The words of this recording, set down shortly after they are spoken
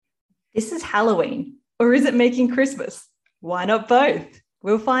This is Halloween, or is it making Christmas? Why not both?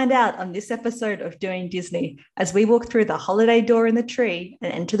 We'll find out on this episode of Doing Disney as we walk through the holiday door in the tree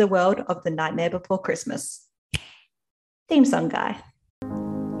and enter the world of The Nightmare Before Christmas. Theme song guy.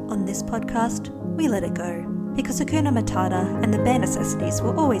 On this podcast, we let it go, because Hakuna Matata and the bare necessities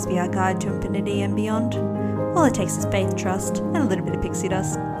will always be our guide to infinity and beyond. All it takes is faith, trust, and a little bit of pixie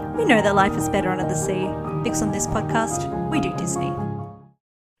dust. We know that life is better under the sea, because on this podcast, we do Disney.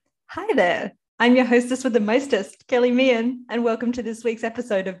 Hi there, I'm your hostess with the mostest, Kelly Meehan, and welcome to this week's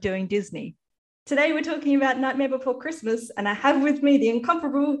episode of Doing Disney. Today we're talking about Nightmare Before Christmas, and I have with me the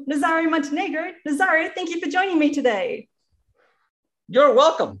incomparable Nazario Montenegro. Nazario, thank you for joining me today. You're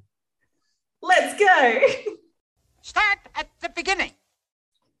welcome. Let's go. Start at the beginning.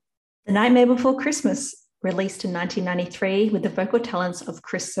 The Nightmare Before Christmas, released in 1993 with the vocal talents of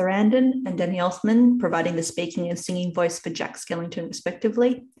Chris Sarandon and Danny Elfman providing the speaking and singing voice for Jack Skellington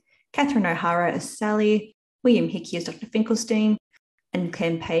respectively, Catherine O'Hara as Sally, William Hickey as Dr. Finkelstein, and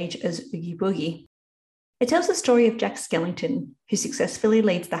Ken Page as Oogie Boogie. It tells the story of Jack Skellington, who successfully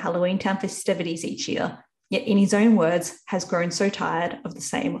leads the Halloween Town festivities each year, yet in his own words has grown so tired of the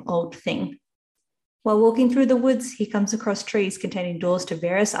same old thing. While walking through the woods, he comes across trees containing doors to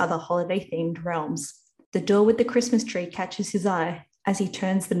various other holiday-themed realms. The door with the Christmas tree catches his eye as he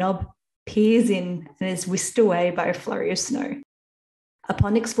turns the knob, peers in, and is whisked away by a flurry of snow.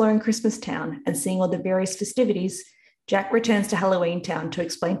 Upon exploring Christmas Town and seeing all the various festivities, Jack returns to Halloween Town to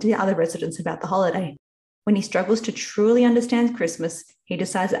explain to the other residents about the holiday. When he struggles to truly understand Christmas, he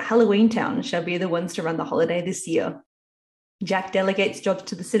decides that Halloween Town shall be the ones to run the holiday this year. Jack delegates jobs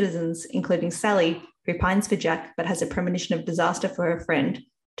to the citizens, including Sally, who pines for Jack but has a premonition of disaster for her friend,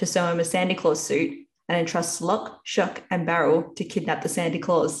 to sew him a Santa Claus suit, and entrusts Lock, Shock, and Barrel to kidnap the Santa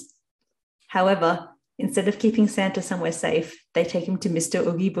Claus. However, instead of keeping Santa somewhere safe, they take him to Mr.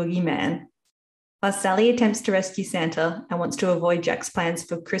 Oogie Boogie Man. While Sally attempts to rescue Santa and wants to avoid Jack's plans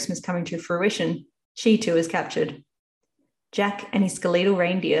for Christmas coming to fruition, she too is captured. Jack and his skeletal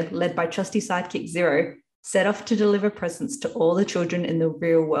reindeer, led by trusty sidekick Zero, set off to deliver presents to all the children in the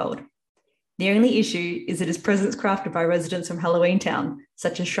real world. The only issue is that his presents crafted by residents from Halloween Town,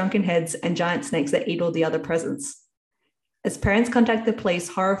 such as shrunken heads and giant snakes that eat all the other presents. As parents contact the police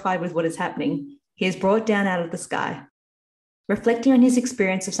horrified with what is happening, he is brought down out of the sky. Reflecting on his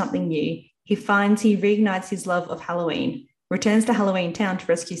experience of something new, he finds he reignites his love of Halloween, returns to Halloween Town to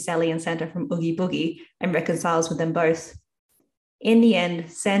rescue Sally and Santa from Oogie Boogie, and reconciles with them both. In the end,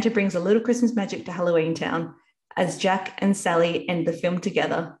 Santa brings a little Christmas magic to Halloween Town, as Jack and Sally end the film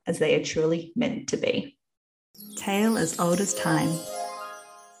together as they are truly meant to be. Tale as old as time.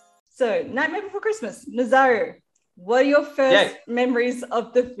 So, Nightmare Before Christmas, Nazario, what are your first memories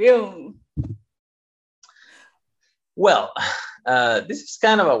of the film? Well, this is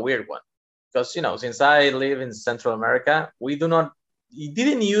kind of a weird one because, since I live in Central America, we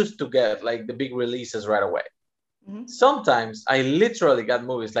didn't used to get like the big releases right away. Mm-hmm. Sometimes I literally got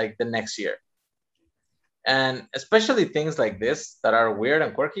movies like the next year. And especially things like this that are weird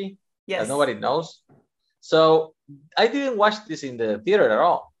and quirky that nobody knows. So I didn't watch this in the theater at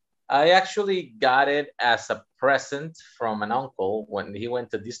all. I actually got it as a present from an uncle when he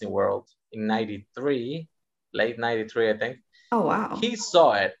went to Disney World in 93, late 93, I think. Oh, wow. He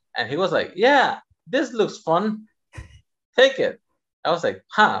saw it and he was like, yeah, this looks fun. Take it. I was like,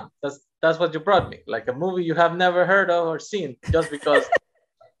 that's what you brought me. Like a movie you have never heard of or seen just because it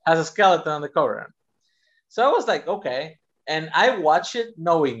has a skeleton on the cover. So I was like, okay. And I watched it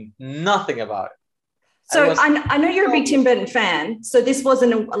knowing nothing about it. So I know you're a big Tim Burton fan. So this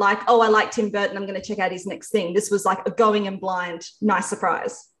wasn't like, oh, I like Tim Burton, I'm going to check out his next thing. This was like a going in blind, nice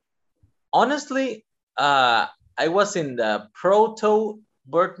surprise. Honestly, I was in the proto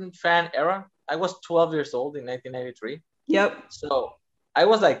Burton fan era. I was 12 years old in 1993. Yep. So I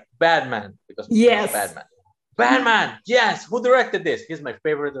was like Batman because yes, Batman. Yes. Who directed this? He's my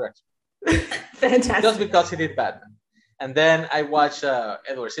favorite director. Fantastic. Just because he did Batman. And then I watched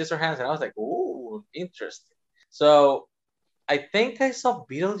Edward Scissorhands and I was like, ooh, interesting. So I think I saw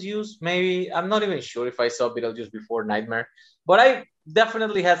Beetlejuice, maybe. I'm not even sure if I saw Beetlejuice before Nightmare, but I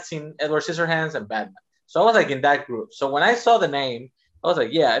definitely had seen Edward Scissorhands and Batman. So I was like in that group. So when I saw the name, I was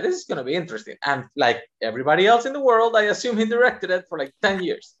like, yeah, this is going to be interesting. And like everybody else in the world, I assume he directed it for like 10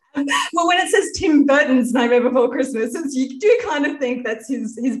 years. Well, when it says Tim Burton's Nightmare Before Christmas, you do kind of think that's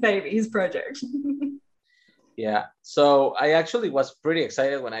his baby, his project. Yeah. So I actually was pretty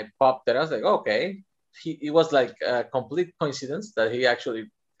excited when I popped it. I was like, okay. It was like a complete coincidence that he actually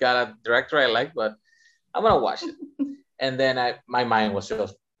got a director I like, but I'm going to watch it. And then my mind was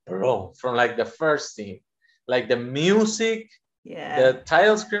just blown from like the first scene. Like the music Yeah. The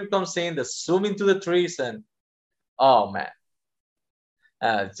title screen comes in, the zoom into the trees, and oh man,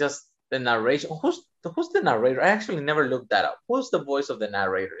 just the narration. Who's the narrator? I actually never looked that up. Who's the voice of the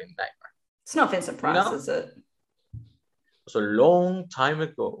narrator in Nightmare? It's not Vincent Price, is it? It was a long time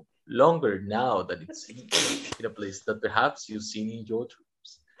ago, longer now than it seems, in a place that perhaps you've seen in your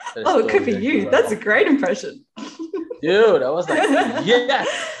dreams. Oh, it could be you. That's a great impression. Dude, I was like, yeah,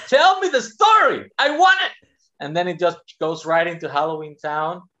 tell me the story. I want it. And then it just goes right into Halloween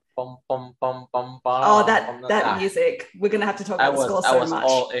Town. Pum, pum, pum, pum, pum, oh, that music. We're going to have to talk about the score so much. I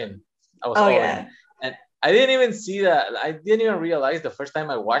was all in. And I didn't even see that. I didn't even realize the first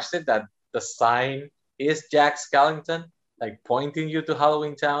time I watched it that the sign is Jack Skellington, like pointing you to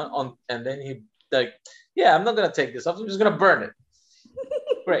Halloween Town. And then he like, yeah, I'm not going to take this off. I'm just going to burn it.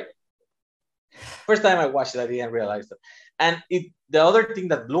 Great. First time I watched it, I didn't realize that. And the other thing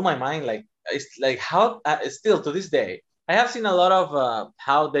that blew my mind, like, is like how still to this day, I have seen a lot of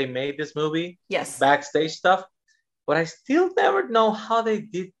how they made this movie, yes, backstage stuff, but I still never know how they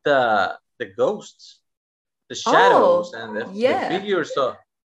did the ghosts, the shadows, and the figures. So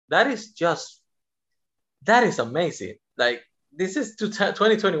that is amazing. Like, this is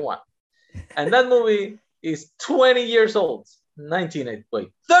 2021, and that movie is 20 years old. 30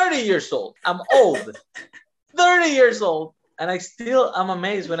 years old. I'm old. 30 years old. And I still am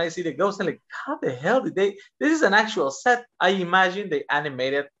amazed when I see the ghost. I'm like, how the hell did they? This is an actual set. I imagine they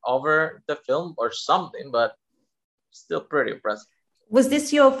animated over the film or something, but still pretty impressive. Was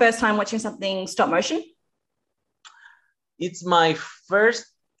this your first time watching something stop motion? It's my first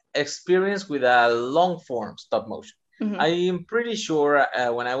experience with a long form stop motion. Mm-hmm. I am pretty sure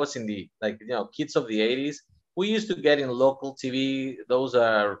when I was in the kids of the 80s, we used to get in local TV those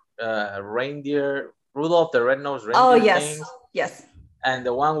reindeer, Rudolph the Red-Nosed Reindeer things. Yes. And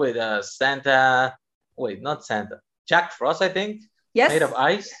the one with Santa, not Santa, Jack Frost, I think. Yes. Made of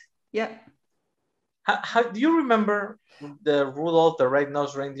ice. Yeah. How do you remember the Rudolph the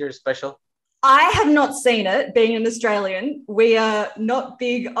Red-Nosed Reindeer special? I have not seen it. Being an Australian, we are not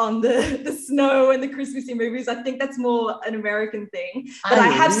big on the snow and the Christmassy movies. I think that's more an American thing. But I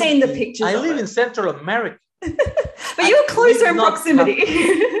have seen the pictures. I live in Central America. But you're closer in proximity.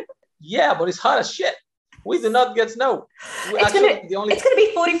 Yeah, but it's hot as shit. We do not get snow. It's going to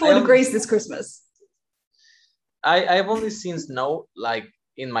be 44 degrees this Christmas. I've only seen snow like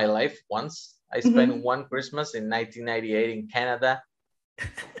in my life once. I spent one Christmas in 1998 in Canada.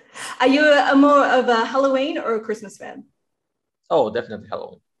 Are you more of a Halloween or a Christmas fan? Oh, definitely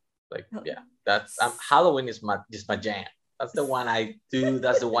Halloween. Halloween is my jam. That's the one I do.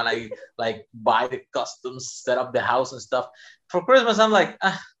 That's the one I like buy the costumes, set up the house and stuff. For Christmas, I'm like,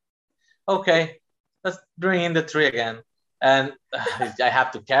 okay, let's bring in the tree again. And I have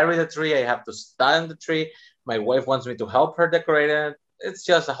to carry the tree. I have to stand the tree. My wife wants me to help her decorate it. It's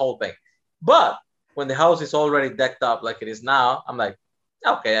just a whole thing. But when the house is already decked up like it is now, I'm like,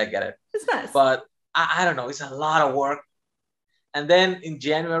 okay, I get it. It's nice. But I don't know. It's a lot of work. And then in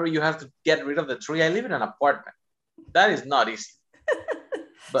January, you have to get rid of the tree. I live in an apartment. That is not easy.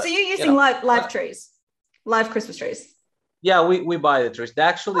 But, so you're using live trees, live Christmas trees? Yeah, we buy the trees. They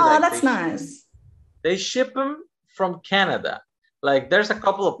actually, that's nice. They ship them from Canada. Like, there's a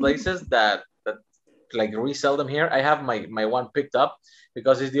couple of places that like resell them here. I have my one picked up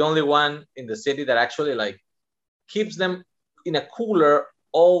because it's the only one in the city that actually like keeps them in a cooler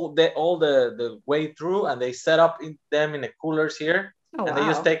all the way through, and they set up them in the coolers here, and they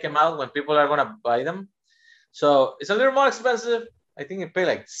just take them out when people are gonna buy them. So it's a little more expensive. I think you pay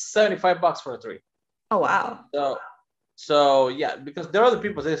like $75 for a tree. Oh wow! So yeah, because there are other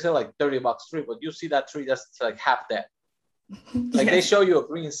people they sell like $30 tree, but you see that tree that's like half dead. Like they show you a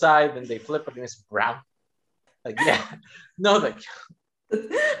green side, and they flip it and it's brown. Like no.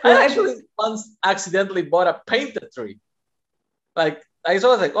 I actually once accidentally bought a painted tree. Like I was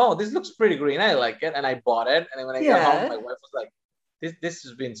like, oh, this looks pretty green. I like it, and I bought it. And then when I got home, my wife was like, "This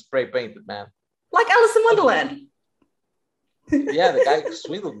has been spray painted, man." Like Alice in Wonderland. Yeah, the guy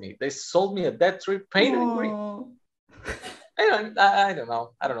swindled me. They sold me a dead tree painted in green. I don't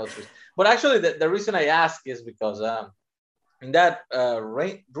know. I don't know trees. But actually, the reason I ask is because in that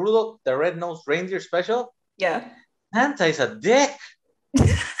Rudolph the Red-Nosed Reindeer special, Santa is a dick.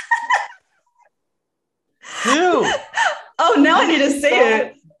 Dude. Oh, now I need to see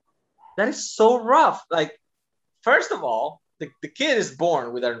it. That is so rough. Like, first of all, the kid is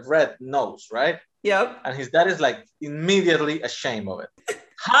born with a red nose, right? Yep. And his dad is like immediately ashamed of it.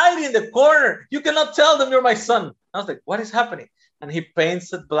 Hide in the corner. You cannot tell them you're my son. I was like, what is happening? And he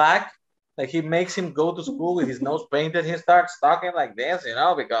paints it black. Like, he makes him go to school with his nose painted. He starts talking like this,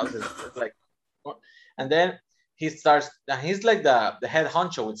 because it's like, and then he starts, he's like the head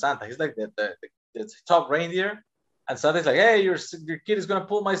honcho with Santa. He's like the top reindeer. And Santa's like, hey, your kid is going to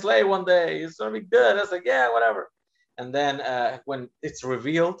pull my sleigh one day. It's going to be good. I was like, yeah, whatever. And then when it's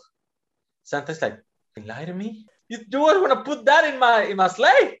revealed, Santa's like, you lie to me? You want to put that in my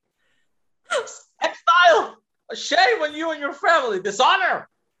sleigh? Exile! A shame on you and your family. Dishonor!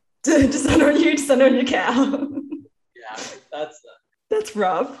 Dishonor on you, dishonor on your cow. Yeah, that's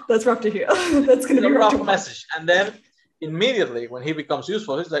rough. That's rough to hear. That's going to be a rough rough message. And then immediately when he becomes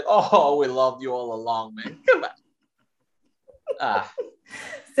useful, he's like, oh, we loved you all along, man. Come on.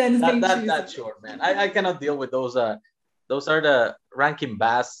 That's short, man. I cannot deal with those. Those are the Rankin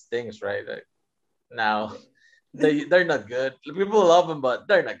Bass things, right? Like, now they're not good. People love them, but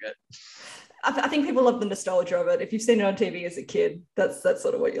they're not good. I think people love the nostalgia of it. If you've seen it on TV as a kid, that's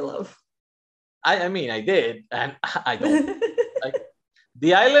sort of what you love. I mean, I did, and I don't. Like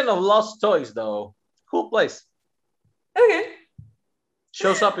the Island of Lost Toys, though, cool place. Okay.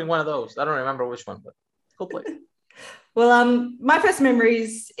 Shows up in one of those. I don't remember which one, but cool place. Well, my first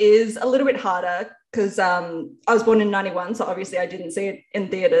memories is a little bit harder because I was born in 91, so obviously I didn't see it in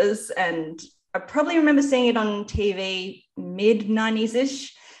theaters, and I probably remember seeing it on TV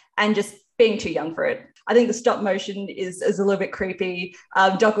mid-90s-ish and just being too young for it. I think the stop motion is a little bit creepy.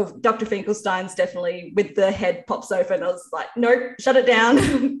 Dr. Finkelstein's definitely with the head pops open. I was like, nope, shut it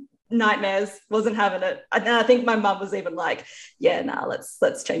down. Nightmares, wasn't having it. And I think my mum was even like, yeah, nah,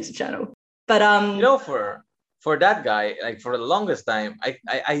 let's change the channel. But for that guy, like for the longest time,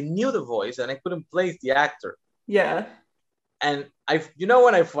 I knew the voice and I couldn't place the actor. Yeah. And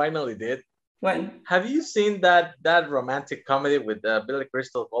when I finally did. When? Have you seen that romantic comedy with Billy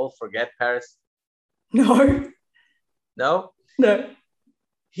Crystal called Forget Paris? No. No? No.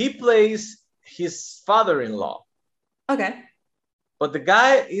 He plays his father-in-law. Okay. But the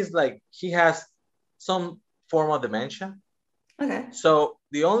guy is like, he has some form of dementia. Okay. So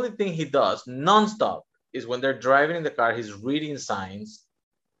the only thing he does nonstop is when they're driving in the car, he's reading signs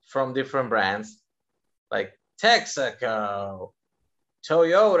from different brands like Texaco,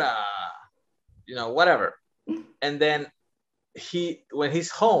 Toyota, whatever. And then when he's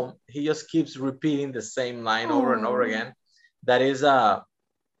home, he just keeps repeating the same line over and over again. That is that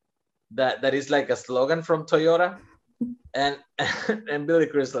is like a slogan from Toyota. And Billy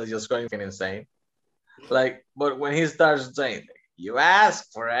Crystal is just going insane. Like, but when he starts saying, you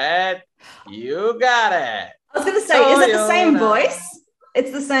asked for it, you got it. I was going to say, Toyota. Is it the same voice?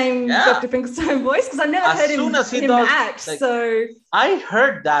 It's the same Dr. Finkelstein voice? Because I've never heard him act. Like, so I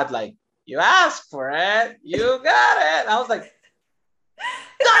heard that, like, you asked for it, you got it. I was like,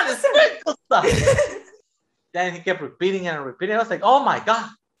 God, it's Finkelstein. Then he kept repeating and repeating. I was like, oh my God.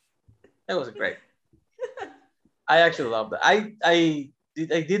 That was great. I actually loved it. I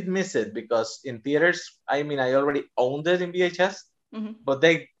did miss it because in theaters, I already owned it in VHS, but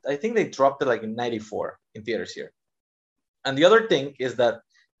I think they dropped it like in 94 in theaters here. And the other thing is that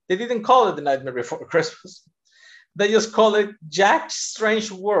they didn't call it The Nightmare Before Christmas. They just call it Jack's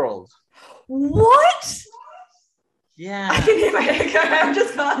Strange World. What? Yeah. I can hear my head go. I'm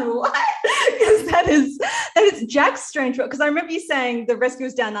just going, what? Because that is Jack's Strange World. Because I remember you saying The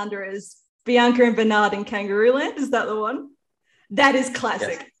Rescuers Down Under is Bianca and Bernard in Kangaroo Land. Is that the one? That is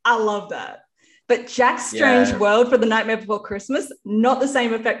classic. Yes. I love that. But Jack's Strange World for The Nightmare Before Christmas, not the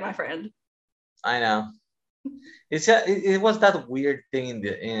same effect, my friend. I know. It was that weird thing in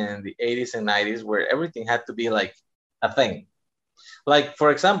the 80s and 90s where everything had to be like a thing. Like,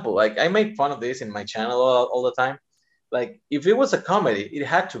 for example, like I make fun of this in my channel all the time. Like, if it was a comedy, it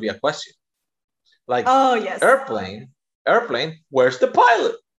had to be a question. Like, oh yes, airplane, where's the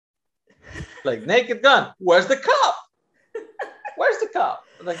pilot? Like, Naked Gun, where's the cop? Where's the cop?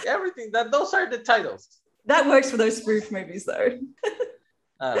 Like, everything those are the titles. That works for those spoof movies, though.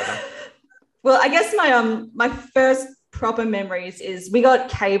 I don't know. Well, I guess my first proper memories is we got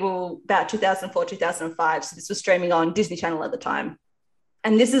cable about 2004, 2005. So this was streaming on Disney Channel at the time.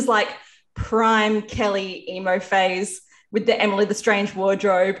 And this is like prime Kelly emo phase with the Emily the Strange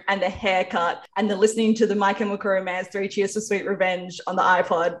wardrobe and the haircut and the listening to the My Chemical Romance 3 Cheers for Sweet Revenge on the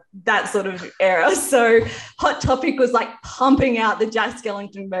iPod, that sort of era. So Hot Topic was like pumping out the Jack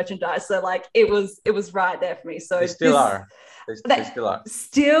Skellington merchandise. So like it was right there for me. So they still are. They still are.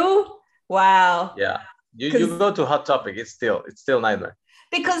 Still? Wow. Yeah. You go to Hot Topic, it's still Nightmare.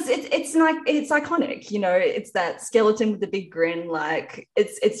 Because it's iconic, it's that skeleton with the big grin, like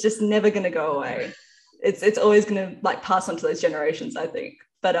it's just never gonna go away. It's always gonna like pass on to those generations, I think.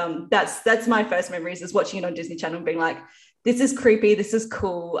 But that's my first memories, is watching it on Disney Channel and being like, this is creepy, this is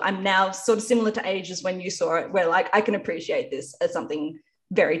cool. I'm now sort of similar to age as when you saw it, where like I can appreciate this as something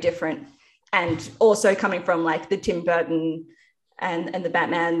very different. and also coming from like the Tim Burton and the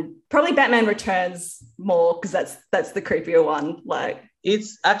Batman, probably Batman Returns more, because that's the creepier one. Like,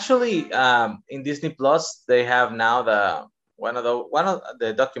 it's actually in Disney Plus, they have now one of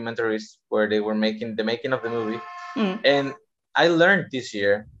the documentaries where they were making the making of the movie. And I learned this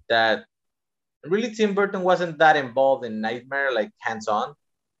year that really Tim Burton wasn't that involved in Nightmare, like hands-on,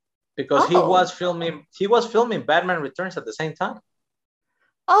 because he was filming Batman Returns at the same time.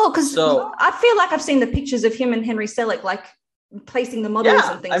 Oh, because I feel like I've seen the pictures of him and Henry Selick, like placing the models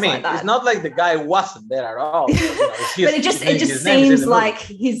and things like that. It's not like the guy wasn't there at all. Because, but it just seems like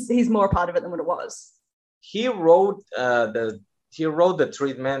he's more a part of it than what it was. He wrote the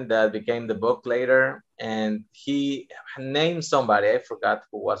treatment that became the book later, and he named somebody, I forgot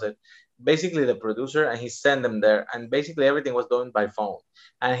who was it, basically the producer, and he sent them there, and basically everything was done by phone.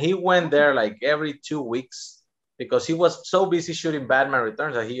 And he went there like every 2 weeks because he was so busy shooting Batman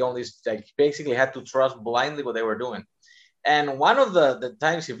Returns that he only basically had to trust blindly what they were doing. And one of the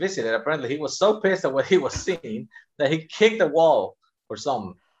times he visited, apparently he was so pissed at what he was seeing that he kicked the wall or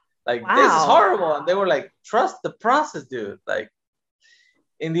something. Like, wow, this is horrible. And they were like, trust the process, dude. Like,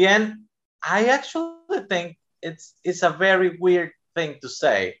 in the end, I actually think it's a very weird thing to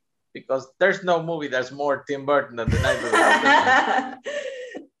say, because there's no movie that's more Tim Burton than The Nightmare Before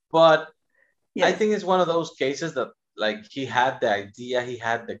Christmas. But yes, I think it's one of those cases that, like, he had the idea, he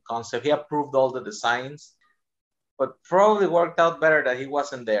had the concept, he approved all the designs, but probably worked out better that he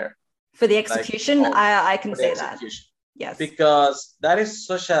wasn't there. For the execution, like, I can say that. Yes. Because that is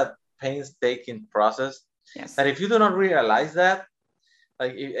such a painstaking process. Yes. That if you do not realize that,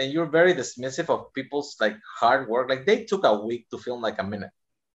 like, and you're very dismissive of people's like hard work, like they took a week to film like a minute.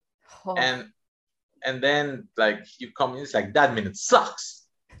 Oh. And then like you come in, it's like that minute sucks.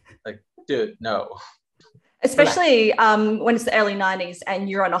 Like, dude, no. Especially when it's the early 90s and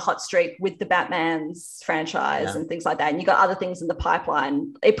you're on a hot streak with the Batman's franchise and things like that, and you got other things in the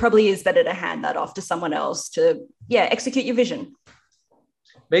pipeline, it probably is better to hand that off to someone else to, execute your vision.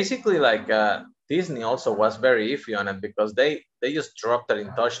 Basically, like Disney also was very iffy on it, because they just dropped it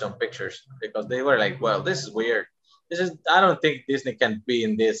in Touchstone Pictures, because they were like, well, this is weird. I don't think Disney can be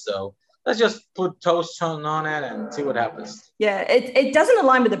in this, so let's just put Touchstone on it and see what happens. Yeah, it doesn't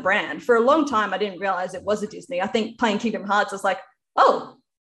align with the brand. For a long time, I didn't realize it was a Disney. I think playing Kingdom Hearts was like, oh,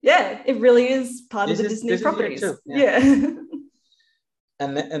 yeah, it really is part of the Disney properties. Yeah.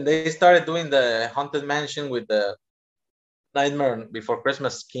 And they started doing the Haunted Mansion with the Nightmare Before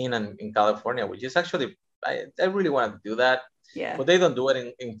Christmas skin in California, which is actually, I really wanted to do that. Yeah. But they don't do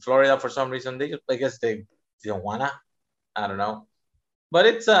it in Florida for some reason. I guess they don't wanna. I don't know. But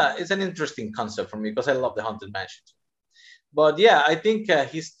it's an interesting concept for me, because I love the Haunted Mansion. But yeah, I think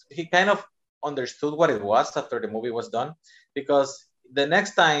he kind of understood what it was after the movie was done, because the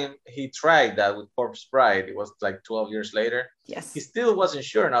next time he tried that with Corpse Bride, it was like 12 years later. Yes. He still wasn't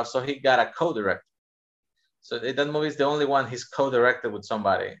sure enough, so he got a co-director. So that movie is the only one he's co-directed with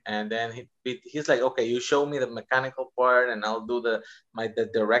somebody. And then he's like, okay, you show me the mechanical part and I'll do the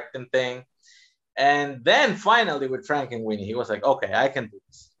directing thing. And then finally with Frankenweenie, he was like, okay, I can do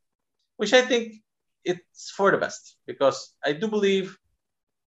this. Which I think it's for the best, because I do believe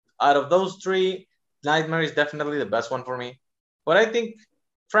out of those three, Nightmare is definitely the best one for me. But I think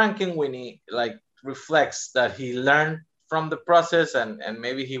Frankenweenie like reflects that he learned from the process, and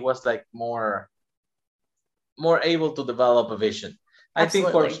maybe he was like more able to develop a vision. Absolutely. I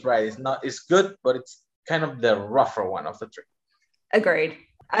think Corpse Bride is good, but it's kind of the rougher one of the three. Agreed.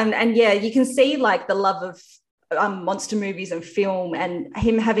 And yeah, you can see like the love of monster movies and film, and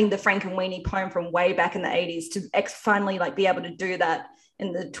him having the Frankenweenie poem from way back in the 80s to finally like be able to do that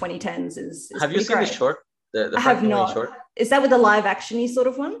in the 2010s is Have you seen great. The short? The I have not. Short? Is that with the live action-y sort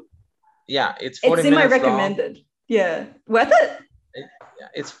of one? Yeah, it's 40 minutes long. It's in my recommended. Long. Yeah. Worth it?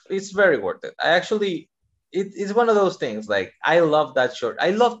 It's very worth it. It's one of those things, like I love that short.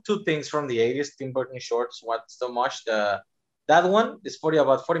 I love two things from the 80s Tim Burton shorts so much. That one is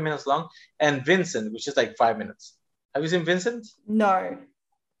about 40 minutes long, and Vincent, which is like 5 minutes. Have you seen Vincent? No.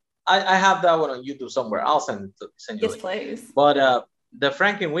 I have that one on YouTube somewhere. I'll send you. Yes, please. But the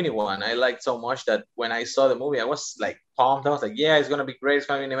Frankenweenie one, I liked so much that when I saw the movie, I was like pumped. I was like, yeah, it's gonna be great. It's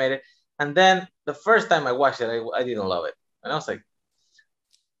gonna be animated. And then the first time I watched it, I didn't love it, and I was like,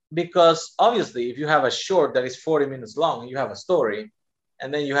 because obviously, if you have a short that is 40 minutes long, you have a story,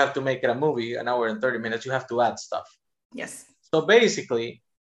 and then you have to make it a movie, an hour and 30 minutes. You have to add stuff. Yes. So basically,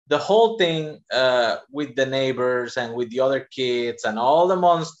 the whole thing with the neighbors and with the other kids and all the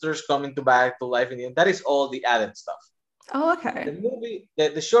monsters coming back to life in the end, that is all the added stuff. Oh, okay. The movie,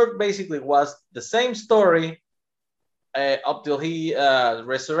 the short basically was the same story, up till he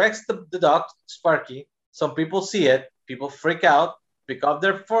resurrects the dog Sparky. Some people see it, people freak out, pick up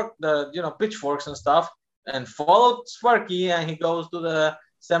their pitchforks and stuff, and follow Sparky, and he goes to the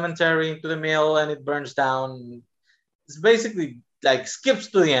cemetery, to the mill, and it burns down. It's basically like skips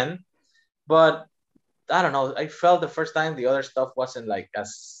to the end, but I don't know. I felt the first time the other stuff wasn't like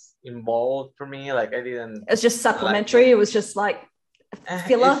as involved for me. Like I didn't. It's just supplementary. It was just like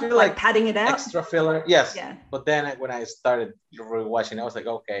filler, like padding it out. Extra filler, yes. Yeah. But then when I started rewatching, I was like,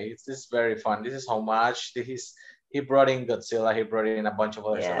 okay, this is very fun. This is homage. He brought in Godzilla. He brought in a bunch of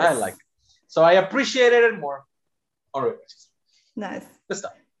other stuff. I like it. So I appreciated it more on rewatches. Nice. Good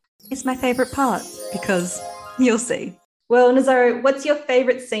stuff. It's my favorite part because you'll see. Well, Nazario, what's your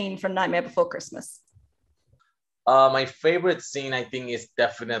favorite scene from Nightmare Before Christmas? My favorite scene, I think, is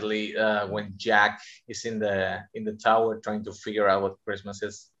definitely when Jack is in the tower trying to figure out what Christmas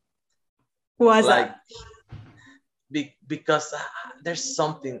is. Why is that? Because there's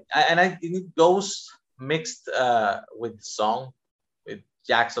something, and it goes mixed with the song, with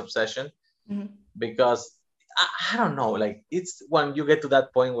Jack's obsession, because I don't know, like it's when you get to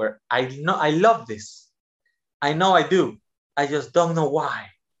that point where I know I love this, I know I do, I just don't know why.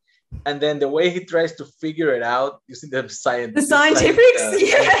 And then the way he tries to figure it out using the scientific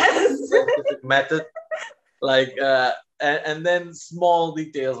method, like and then small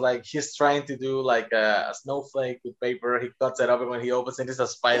details like he's trying to do like a snowflake with paper. He cuts it up, and when he opens it, it's a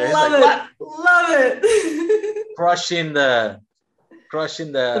spider. Love he's like, it. What? Love it. crushing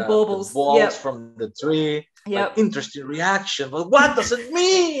the balls from the tree. Like, interesting reaction, but what does it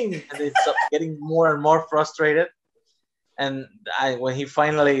mean? And they start getting more and more frustrated. And when he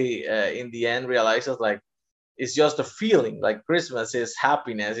finally, in the end, realizes like it's just a feeling, like Christmas is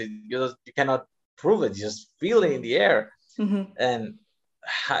happiness. You cannot prove it; you just feel it in the air, and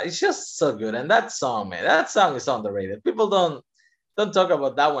it's just so good. And that song, man, that song is underrated. People don't talk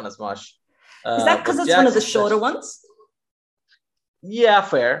about that one as much. Is that because it's one of the shorter ones? Yeah,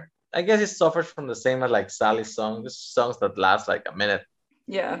 fair. I guess it suffers from the same as like Sally's song. This songs that last like a minute.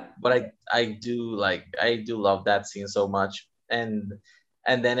 Yeah. But I do love that scene so much. And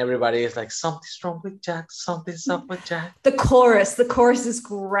then everybody is like, something's wrong with Jack, something's up with Jack. The chorus is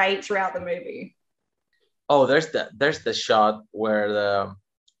great throughout the movie. Oh, there's the shot where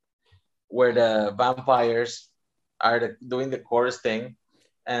the vampires are doing the chorus thing,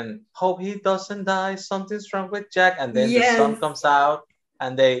 and hope he doesn't die, something's wrong with Jack, and then the sun comes out,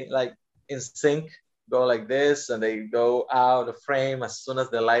 and they like in sync go like this, and they go out of frame as soon as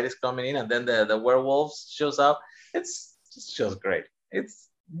the light is coming in, and then the werewolves shows up. It's just great. It's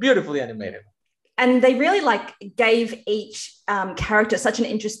beautifully animated. And they really like gave each character such an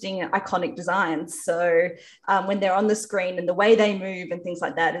interesting, iconic design. So when they're on the screen and the way they move and things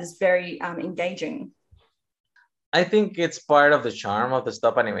like that is very engaging. I think it's part of the charm of the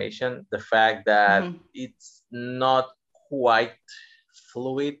stop animation, the fact that it's not quite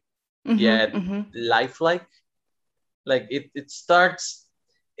fluid yet lifelike. Like it starts,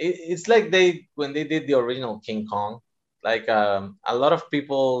 it's like when they did the original King Kong, like a lot of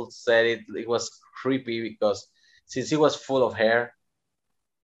people said it was creepy because since he was full of hair,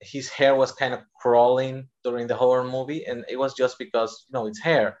 his hair was kind of crawling during the horror movie, and it was just because it's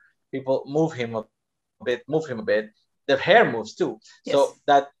hair. People move him a bit, the hair moves too. Yes. So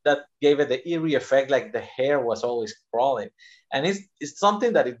that gave it the eerie effect, like the hair was always crawling. And it's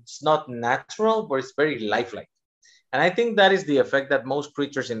something that it's not natural, but it's very lifelike. And I think that is the effect that most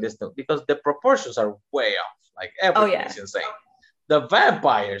creatures in this do, because the proportions are way off. Like everything is insane. The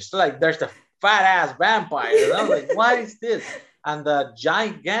vampires, like there's the fat ass vampire. And I was like, what is this? And the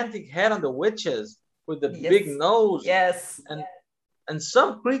gigantic head on the witches with the big nose. Yes. And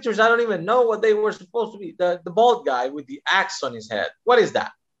some creatures, I don't even know what they were supposed to be. The bald guy with the axe on his head. What is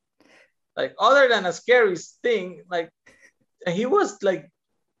that? Like, other than a scary thing, like, he was like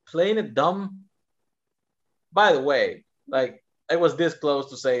playing it dumb. By the way, like, I was this close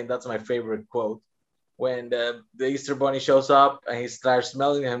to saying that's my favorite quote. When the Easter Bunny shows up and he starts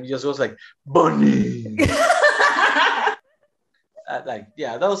smelling him, he just goes like, bunny.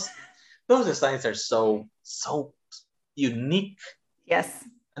 Those designs are so unique. Yes.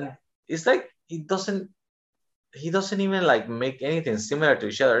 And it's like he doesn't even like make anything similar to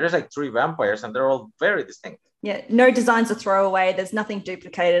each other. There's like 3 vampires and they're all very distinct. Yeah, no designs are throwaway. There's nothing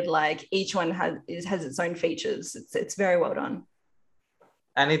duplicated. Like each one has its own features. It's very well done.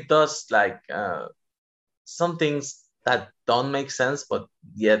 And it does like some things that don't make sense, but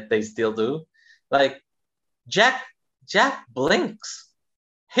yet they still do. Like Jack blinks.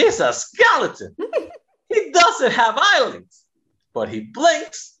 He's a skeleton. He doesn't have eyelids, but he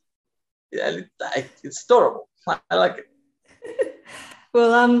blinks. It's adorable. I like it.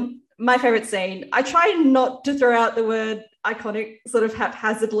 Well, my favorite scene, I try not to throw out the word iconic sort of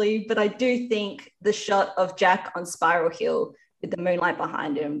haphazardly, but I do think the shot of Jack on Spiral Hill with the moonlight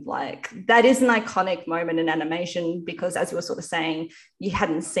behind him, like that is an iconic moment in animation because, as you were sort of saying, you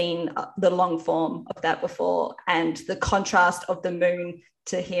hadn't seen the long form of that before, and the contrast of the moon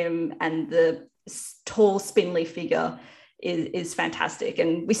to him and the tall, spindly figure is fantastic.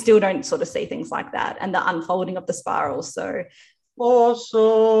 And we still don't sort of see things like that, and the unfolding of the spiral. So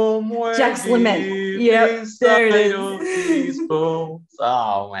Jack's lament. Yeah, there it is.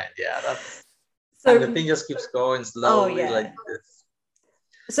 Oh man, yeah, that's so, and the thing just keeps going slowly like this.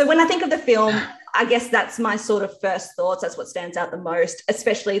 So when I think of the film, I guess that's my sort of first thoughts. That's what stands out the most,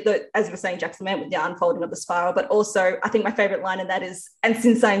 especially as you were saying, Jack's lament with the unfolding of the spiral. But also, I think my favorite line in that is, "And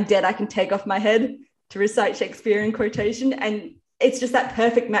since I'm dead, I can take off my head," to recite Shakespearean quotation. And it's just that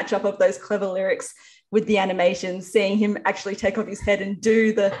perfect matchup of those clever lyrics with the animation, seeing him actually take off his head and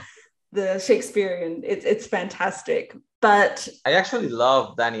do the Shakespearean. It's fantastic. But I actually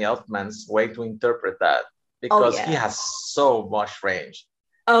love Danny Elfman's way to interpret that because he has so much range.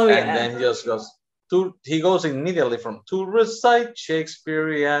 And then he just goes immediately from to recite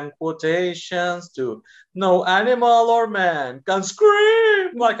Shakespearean quotations to no animal or man can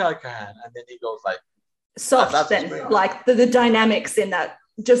scream like I can. And then he goes like soft then, like the dynamics in that,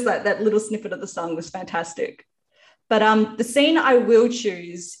 just that little snippet of the song was fantastic. But the scene I will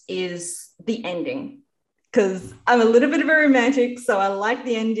choose is the ending, because I'm a little bit of a romantic, so I like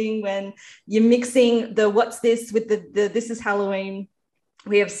the ending when you're mixing the what's this with the this is Halloween.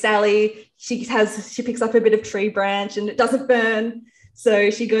 We have Sally, she picks up a bit of tree branch and it doesn't burn.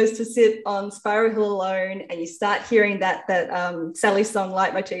 So she goes to sit on Spiral Hill alone, and you start hearing that Sally song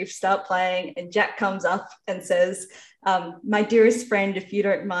leitmotif start playing, and Jack comes up and says, "My dearest friend, if you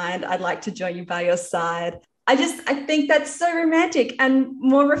don't mind, I'd like to join you by your side." I think that's so romantic and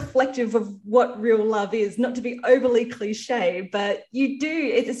more reflective of what real love is, not to be overly cliche, but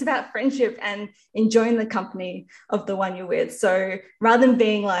it's about friendship and enjoying the company of the one you're with. So rather than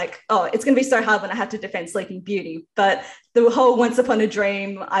being like, oh, it's going to be so hard when I have to defend Sleeping Beauty, but the whole once upon a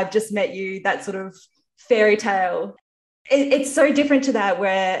dream, I've just met you, that sort of fairy tale, it's so different to that,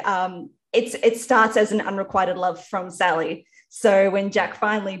 where it starts as an unrequited love from Sally. So when Jack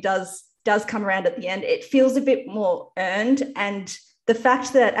finally does come around at the end, it feels a bit more earned. And the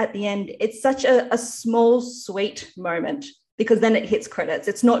fact that at the end, it's such a small, sweet moment, because then it hits credits.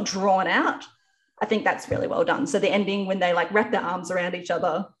 It's not drawn out. I think that's really well done. So the ending, when they like wrap their arms around each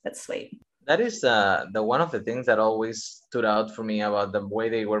other, that's sweet. That is the one of the things that always stood out for me about the way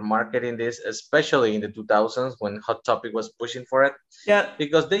they were marketing this, especially in the 2000s when Hot Topic was pushing for it. Yeah.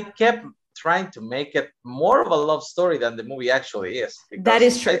 Because they kept trying to make it more of a love story than the movie actually is. That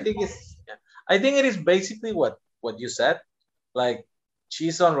is true. I think it is basically what you said. Like,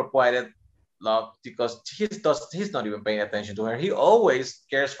 she's unrequited love because he's not even paying attention to her. He always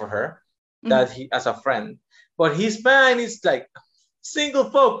cares for her, that he as a friend, but his mind is like single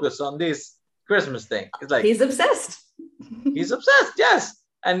focus on this Christmas thing. It's like he's obsessed. He's obsessed, yes.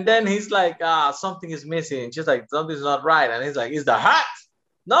 And then he's like, something is missing. She's like, something's not right. And he's like, it's the hat.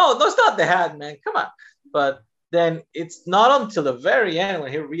 No, that's not the hat, man. Come on. But then it's not until the very end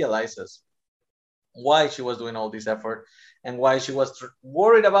when he realizes why she was doing all this effort and why she was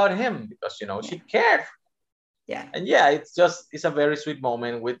worried about him, because she cared. Yeah. And yeah, it's a very sweet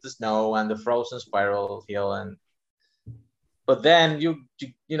moment with the snow and the frozen Spiral Hill. But then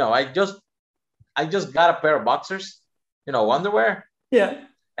I just got a pair of boxers, underwear. Yeah.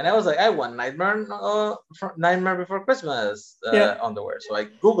 And I was like, I want Nightmare Before Christmas underwear. So I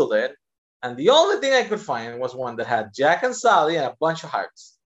Googled it, and the only thing I could find was one that had Jack and Sally and a bunch of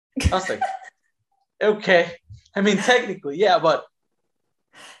hearts. I was like, okay. I mean, technically, yeah, but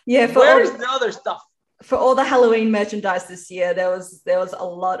where's the other stuff? For all the Halloween merchandise this year, there was a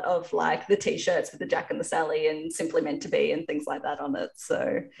lot of like the T-shirts with the Jack and the Sally and Simply Meant to Be and things like that on it.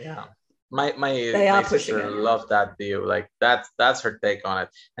 So yeah. My sister loves that deal. Like that's her take on it,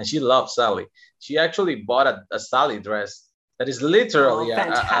 and she loves Sally. She actually bought a Sally dress that is literally a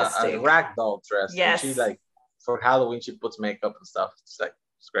ragdoll dress. Yes. And she like for Halloween she puts makeup and stuff.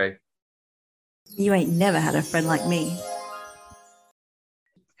 It's great. You ain't never had a friend like me.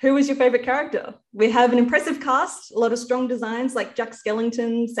 Who was your favorite character? We have an impressive cast, a lot of strong designs like Jack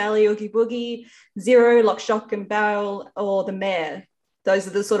Skellington, Sally Oogie Boogie, Zero, Lock, Shock and Barrel, or the Mayor. Those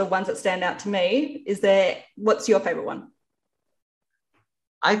are the sort of ones that stand out to me. What's your favorite one?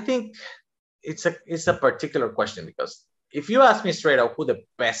 I think it's a particular question, because if you ask me straight up who the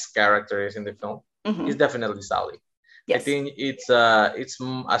best character is in the film, it's definitely Sally. Yes. I think it's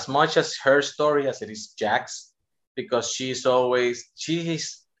as much as her story as it is Jack's. because she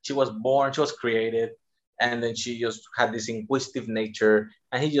was born, she was created, and then she just had this inquisitive nature,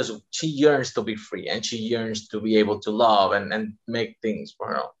 and she yearns to be free, and she yearns to be able to love and make things for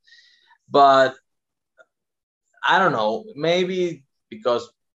her. But I don't know, maybe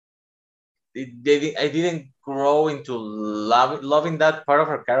because I didn't grow into loving that part of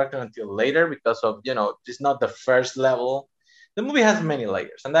her character until later, because of, it's not the first level. The movie has many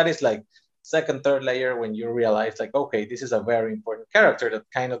layers, and that is like second, third layer when you realize like, okay, this is a very important character that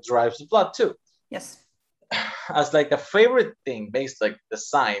kind of drives the plot too. Yes. As like a favorite thing based like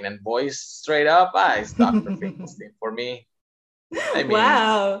design and voice straight up, it's Dr. Finkelstein for me. I mean,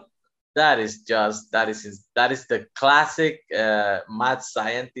 wow. That is the classic mad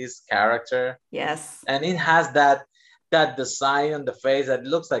scientist character. Yes. And it has that design on the face that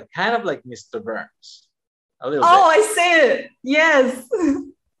looks like kind of like Mr. Burns. A little bit. I see it. Yes.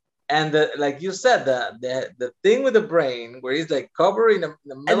 And like you said, the thing with the brain where he's like covering the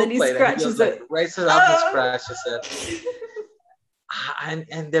middle and then he plate scratches and he just it. like raises up and scratches it.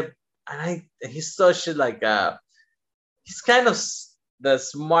 and he's such like he's kind of the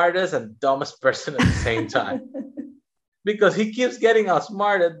smartest and dumbest person at the same time. Because he keeps getting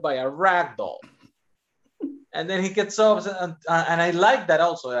outsmarted by a rag doll. And then he gets up, and I like that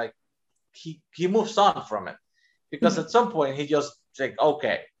also. Like he moves on from it. Because at some point he just like,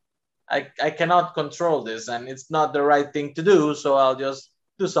 okay, I cannot control this, and it's not the right thing to do, so I'll just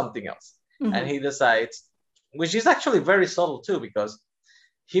do something else. Mm-hmm. And he decides, which is actually very subtle too, because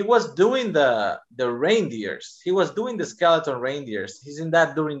he was doing the reindeers. He was doing the skeleton reindeers. He's in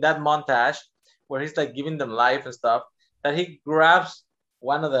that during that montage where he's like giving them life and stuff, that he grabs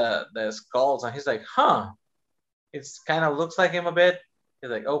one of the skulls and he's like, it's kind of looks like him a bit.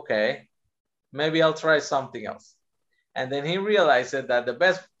 He's like, okay, maybe I'll try something else. And then he realizes that the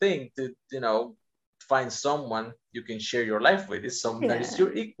best thing to, find someone you can share your life with is someone that is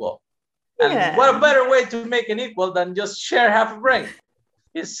your equal. And what a better way to make an equal than just share half a brain.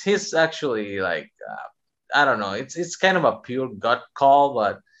 He's actually like, I don't know. It's kind of a pure gut call,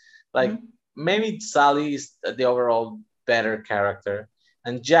 but like maybe Sally is the overall better character,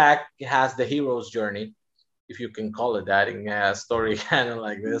 and Jack has the hero's journey, if you can call it that, in a story kind of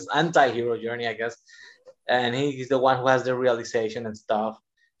like this, anti-hero journey, I guess. And he's the one who has the realization and stuff.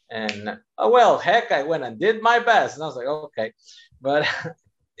 And heck, I went and did my best, and I was like, okay, but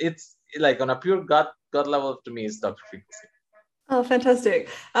it's like on a pure gut level to me, it's Dr. Finkelstein. Oh, fantastic.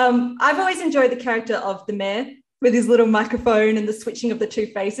 I've always enjoyed the character of the mayor with his little microphone and the switching of the two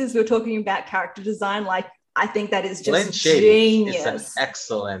faces. We were talking about character design. Like, I think that is just Glenn Shady genius. It's an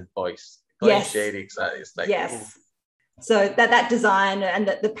excellent voice. Glenn Shady is like, yes. Ooh. So that design and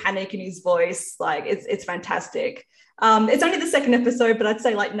the panic in his voice, like it's fantastic. It's only the second episode, but I'd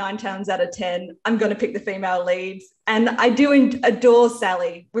say like 9 times out of 10, I'm going to pick the female leads. And I do adore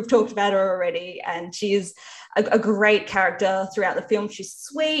Sally. We've talked about her already, and she is a great character throughout the film. She's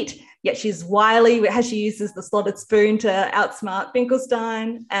sweet, yet she's wily, how she uses the slotted spoon to outsmart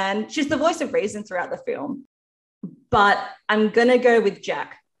Finkelstein. And she's the voice of reason throughout the film. But I'm going to go with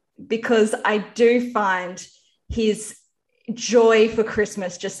Jack, because I do find his joy for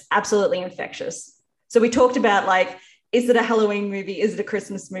Christmas just absolutely infectious. So we talked about, like, is it a Halloween movie? Is it a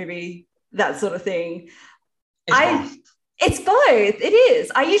Christmas movie? That sort of thing. It's both. It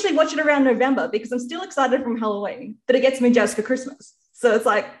is. I usually watch it around November because I'm still excited from Halloween, but it gets me jazzed for Christmas. So it's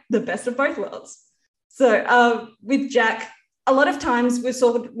like the best of both worlds. So with Jack, a lot of times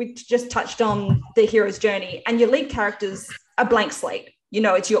we just touched on the hero's journey, and your lead character's a blank slate.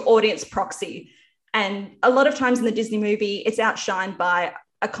 It's your audience proxy. And a lot of times in the Disney movie, it's outshined by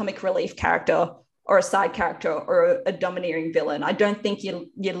a comic relief character or a side character or a domineering villain. I don't think your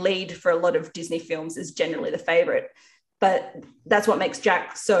lead for a lot of Disney films is generally the favorite, but that's what makes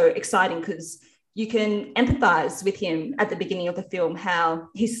Jack so exciting, because you can empathize with him at the beginning of the film, how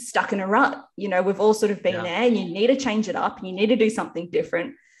he's stuck in a rut. We've all sort of been there, and you need to change it up. You need to do something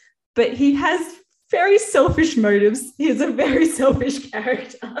different, but he has very selfish motives. He's a very selfish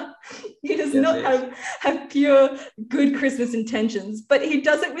character. He does not have pure good Christmas intentions, but he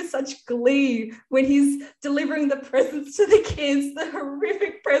does it with such glee when he's delivering the presents to the kids, the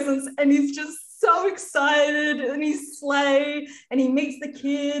horrific presents, and he's just so excited, and he's sleigh, and he meets the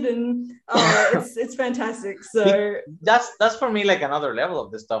kid, and it's fantastic. So that's for me like another level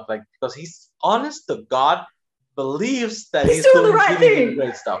of this stuff, like, because he's honest to God, believes that he's doing the right thing.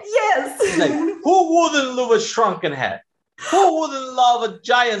 Great stuff. Yes. He's like, who wouldn't love a shrunken head? Who wouldn't love a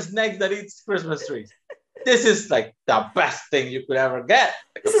giant snake that eats Christmas trees? This is like the best thing you could ever get.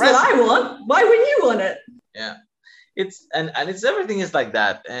 Like this is what I want. Why wouldn't you want it? Yeah. it's everything is like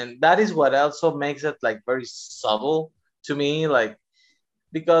that, and that is what also makes it like very subtle to me, like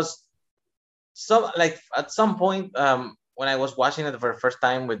because at some point when I was watching it for the first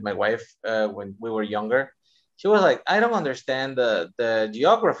time with my wife when we were younger, she was like, I don't understand the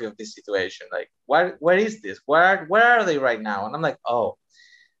geography of this situation, like where is this, where are they right now? And I'm like, oh,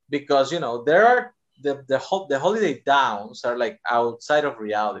 because there are the holiday towns are like outside of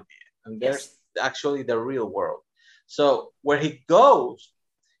reality, and there's Yes. actually the real world. So where he goes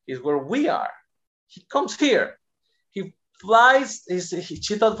is where we are. He comes here. He flies.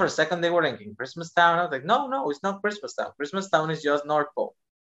 She thought for a second they were in Christmas Town. I was like, no, it's not Christmas Town. Christmas Town is just North Pole,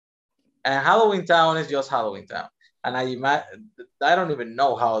 and Halloween Town is just Halloween Town. And I don't even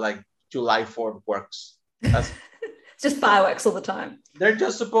know how like July 4th works. That's It's just fireworks all the time. They're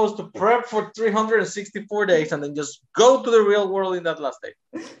just supposed to prep for 364 days and then just go to the real world in that last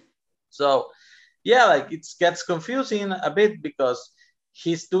day. So yeah, like it gets confusing a bit because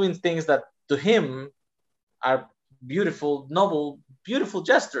he's doing things that to him are beautiful, noble, beautiful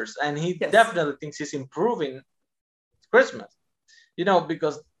gestures, and he definitely thinks he's improving Christmas.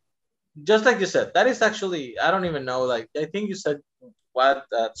 Because just like you said, that is actually, I don't even know, like I think you said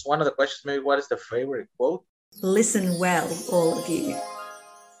that's one of the questions, maybe what is the favorite quote? Listen well, all of you.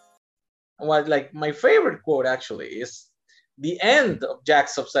 What, like my favorite quote actually is the end of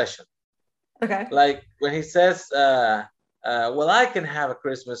Jack's obsession. Okay. Like when he says, well, I can have a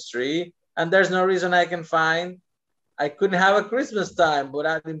Christmas tree and there's no reason I can find. I couldn't have a Christmas time, but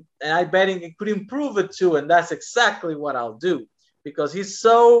I bet it could improve it too. And that's exactly what I'll do, because he's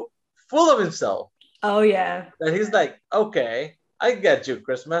so full of himself. Oh, yeah. That he's like, okay, I get you,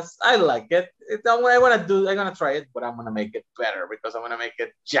 Christmas. I like it. I'm gonna try it, but I'm gonna make it better because I'm gonna make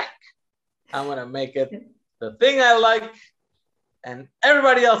it Jack. I'm gonna make it the thing I like, and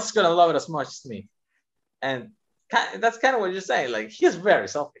everybody else is gonna love it as much as me. And that's kind of what you're saying. Like, he's very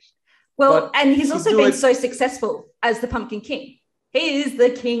selfish. Well, and he's also been so successful as the Pumpkin King. He is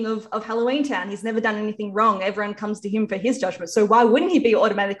the king of Halloween Town. He's never done anything wrong. Everyone comes to him for his judgment. So why wouldn't he be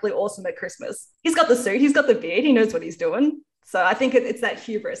automatically awesome at Christmas? He's got the suit. He's got the beard. He knows what he's doing. So I think it's that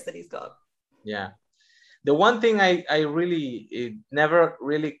hubris that he's got. Yeah. The one thing I really never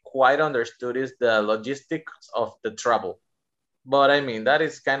really quite understood is the logistics of the travel. But I mean, that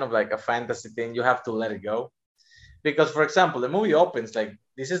is kind of like a fantasy thing. You have to let it go. Because, for example, the movie opens like,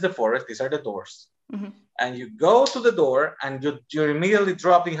 this is the forest, these are the doors. Mm-hmm. And you go to the door and you're immediately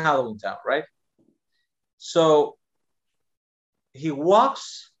dropped in Halloween Town, right? So he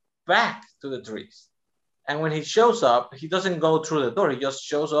walks back to the trees. And when he shows up, he doesn't go through the door. He just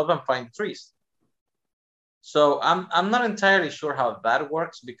shows up and finds trees. So I'm not entirely sure how that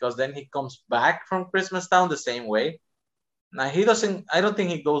works, because then he comes back from Christmas Town the same way. Now I don't think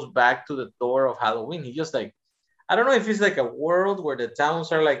he goes back to the door of Halloween. He just like, I don't know if it's like a world where the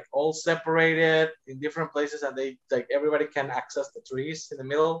towns are like all separated in different places and they like everybody can access the trees in the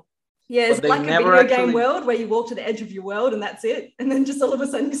middle. Yeah, it's like a video game world where you walk to the edge of your world and that's it. And then just all of a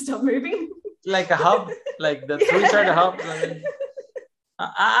sudden you stop moving. Like a hub, like the trees are the hubs. I mean,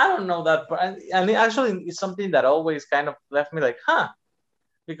 I don't know that. And it actually is something that always kind of left me like,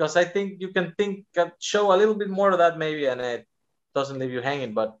 because I think you can show a little bit more of that maybe, and it doesn't leave you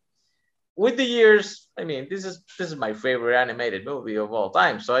hanging. But with the years, I mean, this is my favorite animated movie of all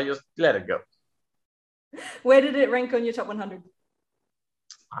time, so I just let it go. Where did it rank on your top 100?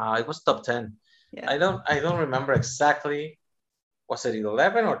 It was top 10. Yeah. I don't remember exactly. Was it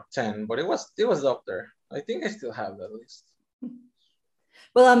 11 or 10? But it was up there. I think I still have that list.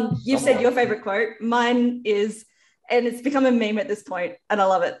 Well, you've said your favorite quote. Mine is, and it's become a meme at this point, and I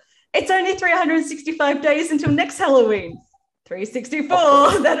love it. It's only 365 days until next Halloween.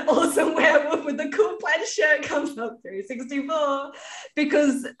 364, that awesome werewolf with the cool plaid shirt comes up, 364,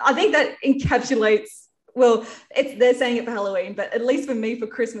 because I think that encapsulates, well, they're saying it for Halloween, but at least for me for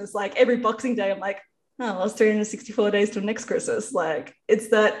Christmas, like every Boxing Day, I'm like, oh, well, it's 364 days till next Christmas. Like, it's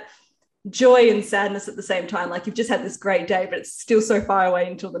that joy and sadness at the same time. Like, you've just had this great day, but it's still so far away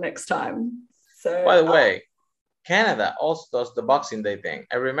until the next time. So, by the way, Canada also does the Boxing Day thing.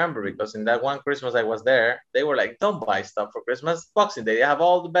 I remember because in that one Christmas I was there, they were like, don't buy stuff for Christmas. Boxing Day, they have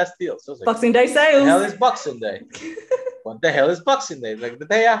all the best deals. So like, Boxing Day sales. What the hell is Boxing Day? What the hell is Boxing Day? Like the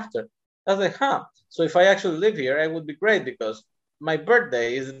day after. I was like, So if I actually live here, it would be great because my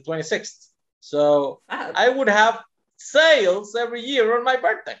birthday is the 26th. So I would have sales every year on my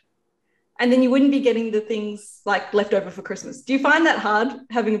birthday. And then you wouldn't be getting the things like left over for Christmas. Do you find that hard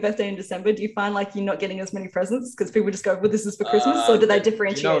having a birthday in December? Do you find like you're not getting as many presents because people just go, well, this is for Christmas? Or do they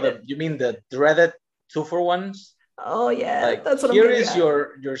differentiate you mean the dreaded 2-for-1s? Oh, yeah. Like, that's what here I'm is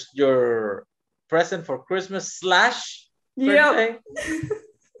your present for Christmas / birthday.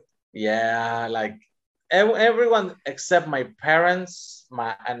 Yeah, like everyone except my parents,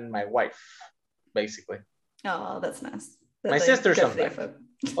 and my wife, basically. Oh, that's nice. My sister sometimes.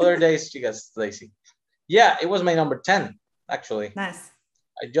 Other days she gets lazy. Yeah, it was my number 10, actually. Nice.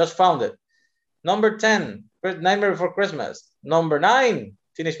 I just found it. Number 10, Nightmare Before Christmas. Number 9,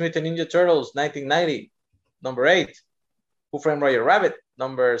 Teenage Mutant Ninja Turtles, 1990. Number 8, Who Framed Roger Rabbit.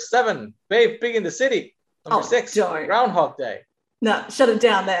 Number 7, Babe, Pig in the City. Number 6, Groundhog Day. No, shut it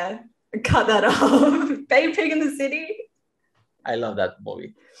down there. Cut that off. Babe, Pig in the City. I love that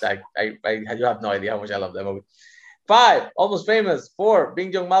movie. You have no idea how much I love that movie. 5, Almost Famous. 4,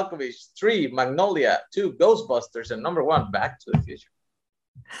 Being John Malkovich. 3, Magnolia. 2, Ghostbusters. And number 1, Back to the Future.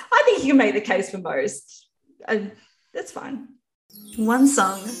 I think you can make the case for most. That's fine. One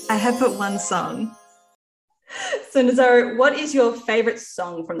song. I have put one song. So, Nazario, what is your favorite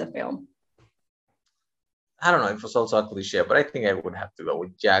song from the film? I don't know if it's also a cliche, but I think I would have to go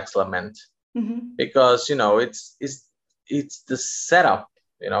with Jack's Lament. Because, it's the setup,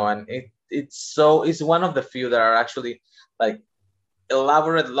 and it's one of the few that are actually like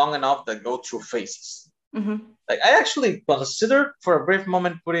elaborate long enough that go through phases. Like I actually considered for a brief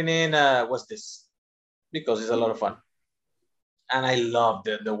moment putting in What's This, because it's a lot of fun. And I love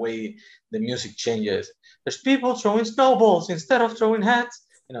the way the music changes. There's people throwing snowballs instead of throwing hats.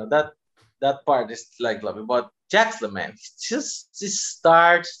 That part is like lovely. But Jack's Lament, it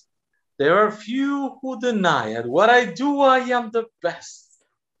starts. There are few who deny it. What I do, I am the best.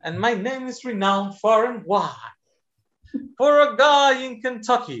 And my name is renowned far and wide. For a guy in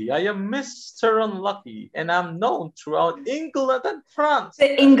Kentucky, I am Mr. Unlucky. And I'm known throughout England and France.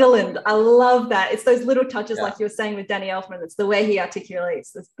 The England, I love that. It's those little touches like you were saying with Danny Elfman. It's the way he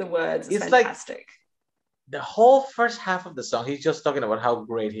articulates the words. It's fantastic. Like the whole first half of the song, he's just talking about how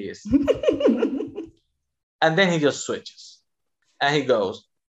great he is. And then he just switches. And he goes,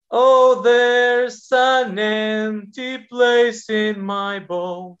 oh, there's an empty place in my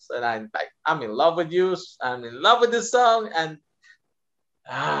bones. And I'm in love with you. I'm in love with this song. And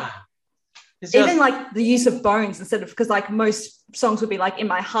it's even like the use of bones instead of, because like most songs would be like in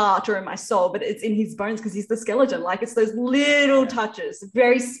my heart or in my soul, but it's in his bones because he's the skeleton. Like it's those little touches.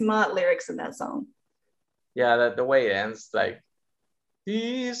 Very smart lyrics in that song. Yeah, the way it ends, like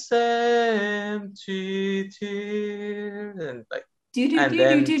these empty tears, and like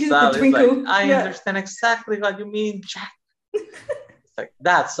the twinkle. Like, I understand exactly what you mean, Jack. It's like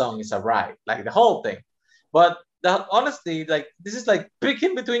that song is a ride, like the whole thing. But honestly, like this is like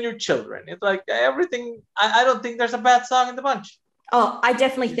picking between your children. It's like everything. I don't think there's a bad song in the bunch. Oh, I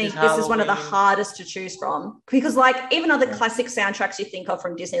definitely think this is one of the hardest to choose from, because like even other classic soundtracks you think of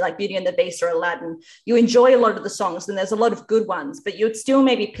from Disney, like Beauty and the Beast or Aladdin, you enjoy a lot of the songs and there's a lot of good ones, but you would still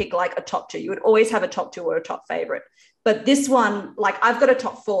maybe pick like a top 2. You would always have a top 2 or a top favorite. But this one, like I've got a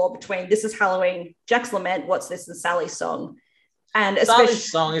top 4 between This Is Halloween, Jack's Lament, What's This, and Sally's Song. And Sally's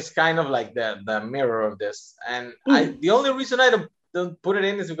song is kind of like the mirror of this. And the only reason I don't put it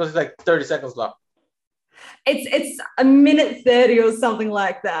in is because it's like 30 seconds long. It's a minute 30 or something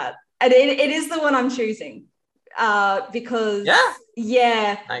like that. And it is the one I'm choosing because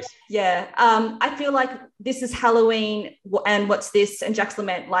nice. I feel like This Is Halloween and What's This and Jack's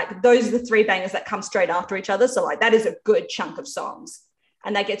Lament, like those are the 3 bangers that come straight after each other. So like that is a good chunk of songs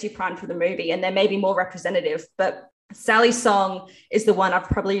and that gets you primed for the movie, and they're maybe more representative. But Sally's Song is the one I've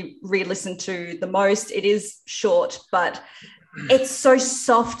probably re-listened to the most. It is short, but it's so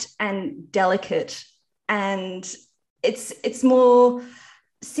soft and delicate. And it's more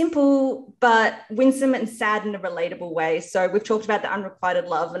simple, but winsome and sad in a relatable way. So we've talked about the unrequited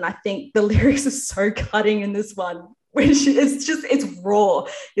love, and I think the lyrics are so cutting in this one, which it's raw.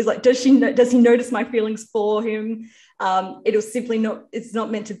 It's like, does he notice my feelings for him? It's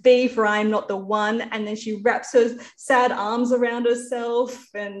not meant to be, for I am not the one. And then she wraps her sad arms around herself.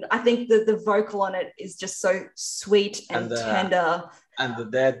 And I think that the vocal on it is just so sweet and tender. And the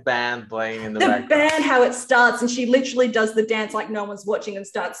dead band playing in the background. The band, how it starts, and she literally does the dance like no one's watching and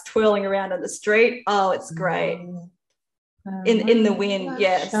starts twirling around in the street. Oh, it's great. In the wind,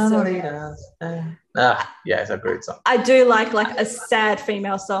 yes. It's a great song. I do like a sad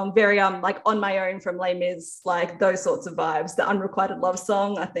female song, very like On My Own from Les Mis, like those sorts of vibes. The unrequited love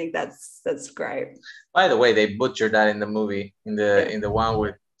song, I think that's great. By the way, they butchered that in the movie, in the one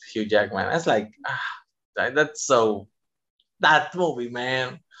with Hugh Jackman. That's like that's so. That movie,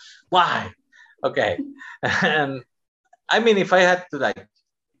 man. Why? Okay. And I mean, if I had to like,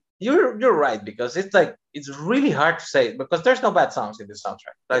 you're right, because it's really hard to say because there's no bad songs in this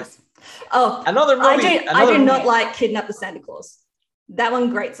soundtrack. Like, another movie. I do not like Kidnap the Santa Claus. That one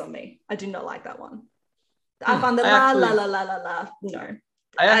grates on me. I do not like that one. I find the la la la la la. No,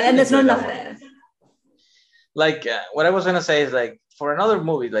 and there's not enough there. Like what I was gonna say is like for another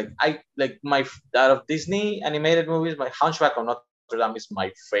movie, like I like my out of Disney animated movies, my Hunchback of Notre Dame is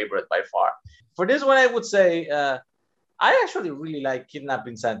my favorite by far. For this one, I would say I actually really like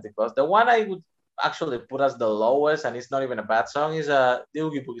Kidnapping Santa Claus. The one I would actually put as the lowest, and it's not even a bad song, is the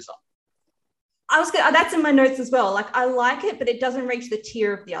Oogie Boogie song. That's in my notes as well. Like I like it, but it doesn't reach the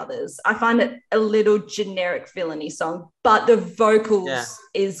tier of the others. I find it a little generic villainy song, but the vocals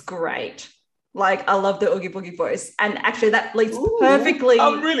is great. Like I love the Oogie Boogie voice, and actually that leads perfectly.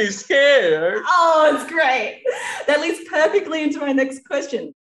 I'm really scared. Oh, it's great. That leads perfectly into my next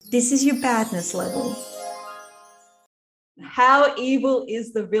question. This is your badness level. How evil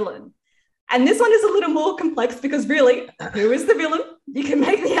is the villain? And this one is a little more complex because really, who is the villain? You can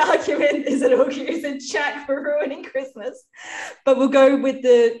make the argument, is it Oogie, is it Jack for ruining Christmas? But we'll go with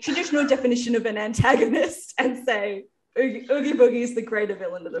the traditional definition of an antagonist and say Oogie Boogie is the greater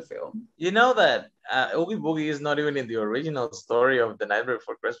villain of the film. You know that Oogie Boogie is not even in the original story of The Nightmare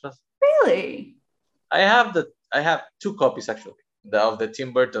Before Christmas? Really? I have 2 copies actually of the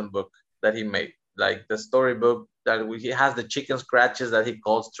Tim Burton book that he made, like the storybook that he has the chicken scratches that he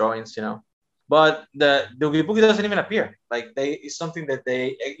calls drawings, you know. But the Oogie Boogie doesn't even appear. Like it's something that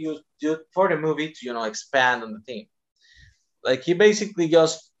they use for the movie to, you know, expand on the theme. Like he basically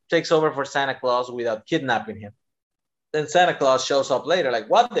just takes over for Santa Claus without kidnapping him. Then Santa Claus shows up later, like,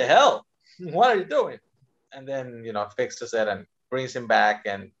 what the hell? What are you doing? And then, you know, fixes it and brings him back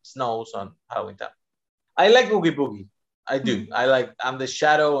and snows on Halloween Town. I like Oogie Boogie. I do. I'm the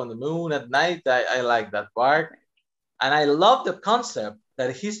shadow on the moon at night. I like that part. And I love the concept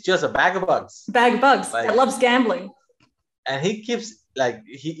that he's just a bag of bugs. Bag of bugs that loves gambling. And he keeps, like,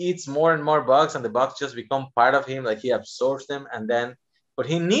 he eats more and more bugs, and the bugs just become part of him. Like, he absorbs them, but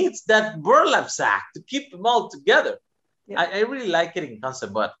he needs that burlap sack to keep them all together. Yep. I really like it in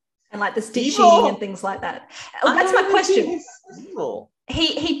concept, but and like the stitching and things like that. Oh, that's my question.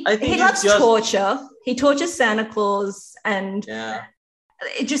 He loves torture. He tortures Santa Claus and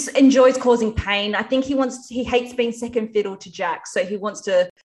it just enjoys causing pain. I think he hates being second fiddle to Jack, so he wants to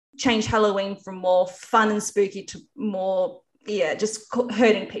change Halloween from more fun and spooky to more just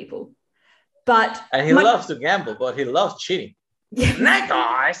hurting people. And he loves to gamble, but he loves cheating. Yeah. Night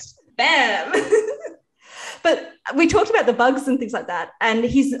guys. Bam. But we talked about the bugs and things like that, and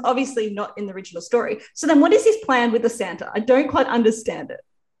he's obviously not in the original story. So then what is his plan with the Santa? I don't quite understand it.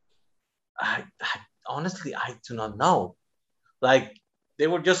 I honestly, I do not know. Like, they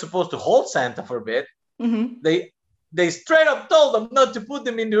were just supposed to hold Santa for a bit. Mm-hmm. They straight up told them not to put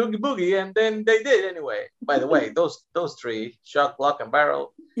them in the Oogie Boogie, and then they did anyway. By the way, those 3, Shock, Lock, and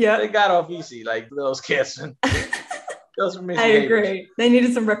Barrel, they got off easy, like those kids. Those were I agree. They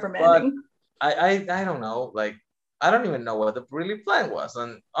needed some reprimanding. But I don't know. Like, I don't even know what the really plan was.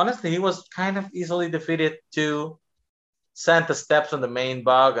 And honestly, he was kind of easily defeated too. Santa steps on the main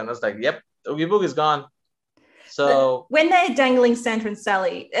bug, and it's like, yep, Oogie Boogie's gone. So when they're dangling Santa and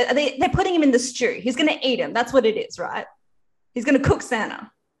Sally, they're putting him in the stew. He's going to eat him. That's what it is, right? He's going to cook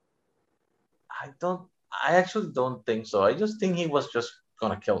Santa. I actually don't think so. I just think he was just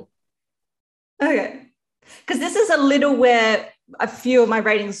going to kill him. Okay. Because this is a little where a few of my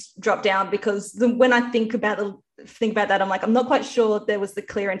ratings drop down, because when I think about that, I'm like, I'm not quite sure there was the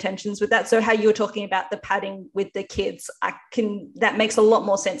clear intentions with that. So how you were talking about the padding with the kids, that makes a lot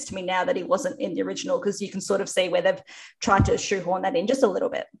more sense to me now that he wasn't in the original, because you can sort of see where they've tried to shoehorn that in just a little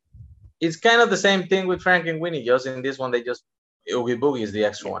bit. It's kind of the same thing with Frank and Winnie. Just in this one, Oogie Boogie is the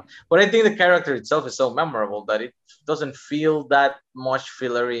extra one. But I think the character itself is so memorable that it doesn't feel that much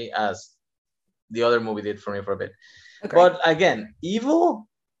fillery as the other movie did for me for a bit. Okay. But again, evil,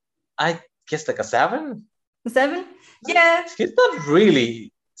 I guess like a 7. 7? Yeah. He's not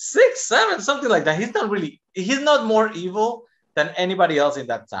really 6, 7, something like that. He's not more evil than anybody else in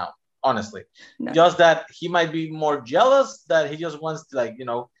that town, honestly. No. Just that he might be more jealous, that he just wants to, like, you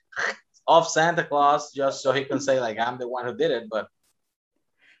know, off Santa Claus just so he can say, like, I'm the one who did it. But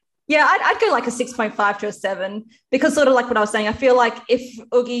yeah, I'd go like a 6.5 to a 7, because sort of like what I was saying, I feel like if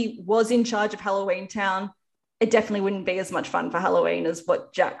Oogie was in charge of Halloween Town, it definitely wouldn't be as much fun for Halloween as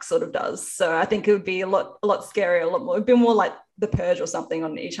what Jack sort of does. So I think it would be a lot scarier, a lot more. It'd be more like The Purge or something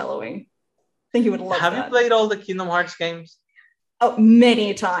on each Halloween. I think you would love that. Have you played all the Kingdom Hearts games? Oh,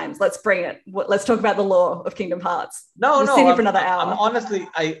 many times. Let's bring it. Let's talk about the lore of Kingdom Hearts. No. For another hour. I'm honestly,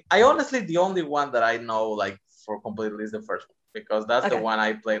 I honestly, the only one that I know like for completely is the first one, because that's the one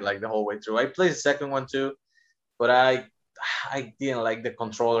I played like the whole way through. I played the second one too, but I didn't like the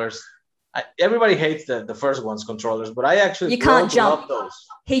controllers. everybody hates the first one's controllers, but I actually you can't jump. Love those.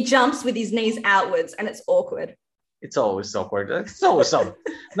 He jumps with his knees outwards, and it's awkward. It's always awkward. It's always something.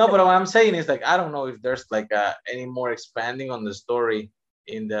 No, but what I'm saying is like I don't know if there's like any more expanding on the story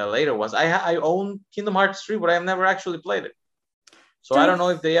in the later ones. I own Kingdom Hearts 3, but I've never actually played it, so I don't know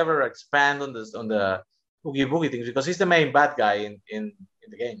if they ever expand on the Oogie Boogie things, because he's the main bad guy in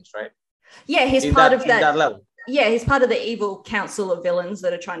the games, right? Yeah, he's part of that level. Yeah, he's part of the evil council of villains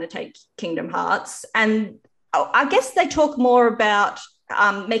that are trying to take Kingdom Hearts. And I guess they talk more about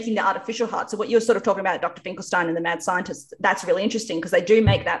making the artificial heart. So what you're sort of talking about, Dr. Finkelstein and the mad scientist, that's really interesting because they do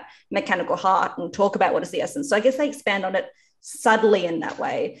make that mechanical heart and talk about what is the essence. So I guess they expand on it subtly in that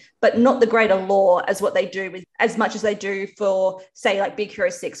way, but not the greater lore as what they do with as much as they do for, say, like Big Hero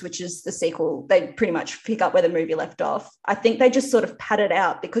 6, which is the sequel. They pretty much pick up where the movie left off. I think they just sort of pad it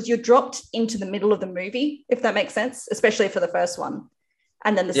out because you're dropped into the middle of the movie, if that makes sense, especially for the first one.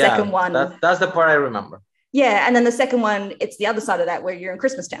 And then the second one. That's the part I remember. Yeah. And then the second one, it's the other side of that where you're in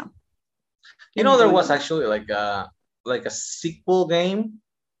Christmas Town. You know, there was actually like a sequel game.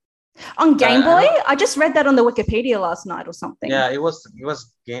 On Game Boy? I just read that on the Wikipedia last night or something. Yeah, it was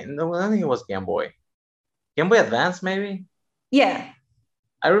no, I think it was Game Boy. Game Boy Advance, maybe? Yeah.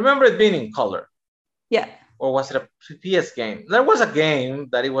 I remember it being in color. Yeah. Or was it a PS game? There was a game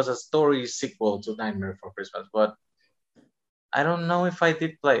that it was a story sequel to Nightmare Before Christmas, but I don't know if I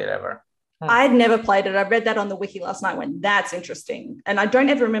did play it ever. I had never played it. I read that on the wiki last night. Went, that's interesting. And I don't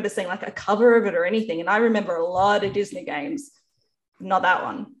ever remember seeing like a cover of it or anything. And I remember a lot of Disney games. Not that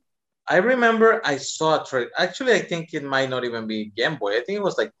one. I remember I saw a trailer. Actually, I think it might not even be Game Boy. I think it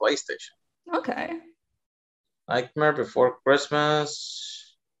was like PlayStation. Okay. Nightmare Before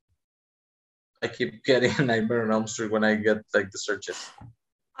Christmas. I keep getting Nightmare on Elm Street when I get like the searches.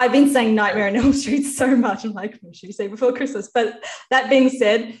 I've been saying Nightmare on Elm Street so much. I'm like, what should you say Before Christmas? But that being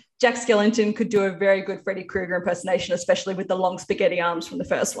said, Jack Skellington could do a very good Freddy Krueger impersonation, especially with the long spaghetti arms from the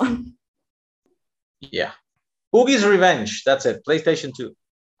first one. Yeah. Boogie's Revenge. That's it. PlayStation 2.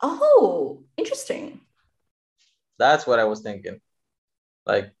 Oh, interesting. That's what I was thinking.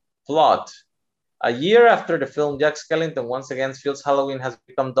 Like, plot. A year after the film, Jack Skellington once again feels Halloween has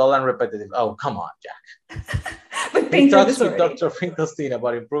become dull and repetitive. Oh, come on, Jack. He talks with Dr. Finkelstein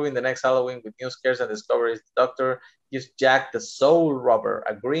about improving the next Halloween with new scares and discoveries. The doctor gives Jack the Soul Rubber,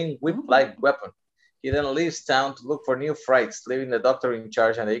 a green whip-like weapon. He then leaves town to look for new frights, leaving the doctor in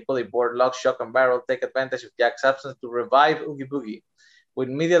charge, and the equally bored Lock, Shock, and Barrel take advantage of Jack's absence to revive Oogie Boogie, who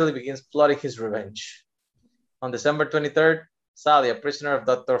immediately begins plotting his revenge. On December 23rd, Sally, a prisoner of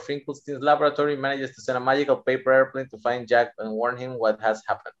Dr. Finkelstein's laboratory, manages to send a magical paper airplane to find Jack and warn him what has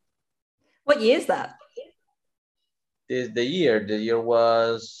happened. What year is that? The year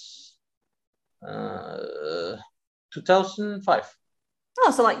was 2005.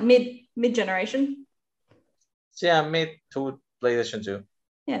 Oh, so like mid-generation? Yeah, mid to PlayStation 2.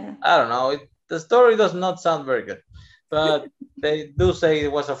 Yeah. I don't know. The story does not sound very good, but they do say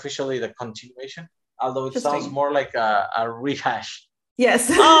it was officially the continuation, although it sounds more like a rehash.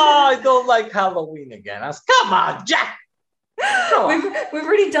 Yes. Oh, I don't like Halloween again. Come on, Jack. We've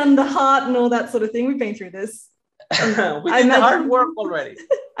already done the heart and all that sort of thing. We've been through this. We did the hard work already.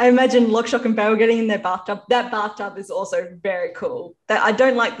 I imagine Lock, Shock, and Barrel getting in their bathtub. That bathtub is also very cool. I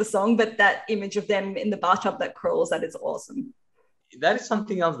don't like the song, but that image of them in the bathtub that crawls, that is awesome. That is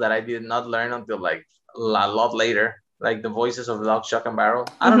something else that I did not learn until like a lot later, like the voices of Lock, Shock, and Barrel.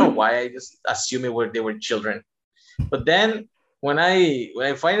 I don't know why. I just assumed they were children. But then when I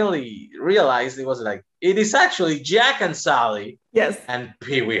finally realized, it was like, it is actually Jack and Sally. Yes. And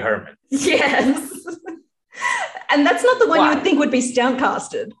Pee Wee Herman. Yes. And that's not the one you would think would be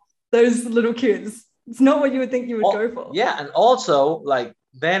stunt-casted, those little kids. It's not what you would think you would go for. Yeah, and also, like,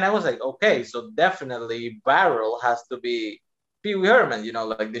 then I was like, okay, so definitely Barrel has to be Pee Wee Herman, you know,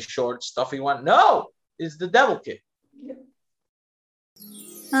 like the short, stuffy one. No, it's the Devil Kid. Yeah.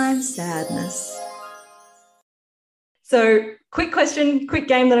 I'm sadness. So, quick question, quick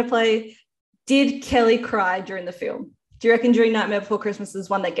game that I play. Did Kelly cry during the film? Do you reckon during Nightmare Before Christmas is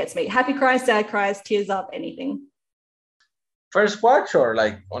one that gets me? Happy cries, sad cries, tears up, anything? First watch or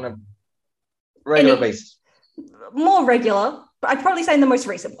like on a regular basis? More regular. I'd probably say in the most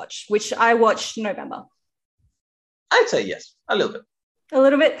recent watch, which I watched in November. I'd say yes, a little bit. A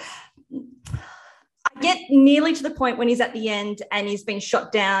little bit. I get nearly to the point when he's at the end and he's been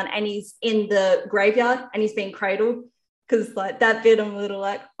shot down and he's in the graveyard and he's being cradled. Because like that bit, I'm a little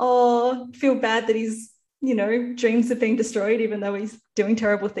like, oh, feel bad that he's, you know, dreams are being destroyed, even though he's doing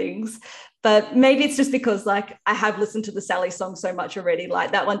terrible things. But maybe it's just because like I have listened to the Sally song so much already.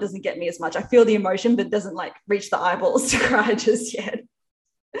 Like that one doesn't get me as much. I feel the emotion, but it doesn't like reach the eyeballs to cry just yet.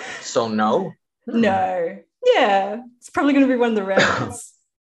 So no. No. Yeah. It's probably going to be one of the rare ones.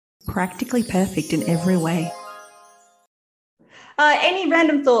 Practically perfect in every way. Any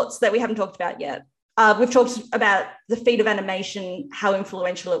random thoughts that we haven't talked about yet? We've talked about the feat of animation, how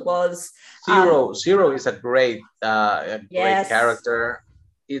influential it was. Zero is a great Yes. character.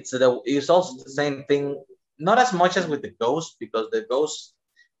 It's also the same thing, not as much as with the ghost, because the ghosts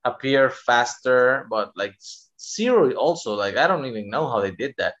appear faster, but like Zero also, like I don't even know how they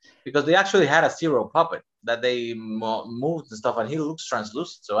did that, because they actually had a Zero puppet that they moved and stuff, and he looks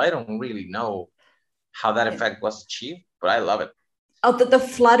translucent, so I don't really know how that effect was achieved, but I love it. Oh, the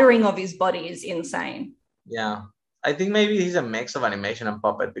fluttering of his body is insane. Yeah, I think maybe he's a mix of animation and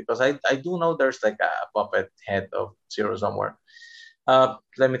puppet, because I do know there's like a puppet head of Zero somewhere.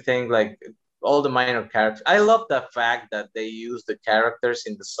 Let me think, like all the minor characters. I love the fact that they use the characters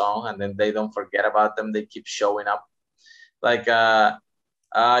in the song and then they don't forget about them. They keep showing up. Like I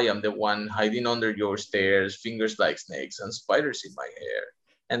am the one hiding under your stairs, fingers like snakes and spiders in my hair.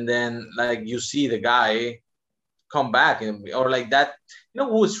 And then like you see the guy come back, or like that. You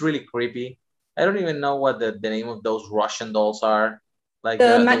know who's really creepy? I don't even know what the name of those Russian dolls are. Like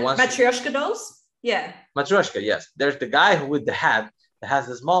the ones Matryoshka dolls? Yeah. Matryoshka, yes. There's the guy with the hat that has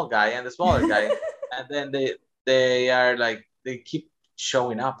the small guy and the smaller guy. And then they are like, they keep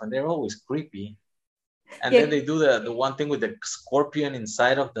showing up and they're always creepy. And then they do the one thing with the scorpion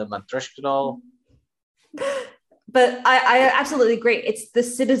inside of the Matryoshka doll. But I absolutely agree. It's the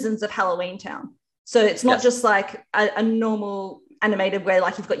citizens of Halloween Town. So it's not just like a normal animated where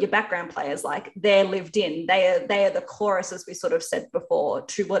like you've got your background players, like they're lived in. They are the chorus, as we sort of said before,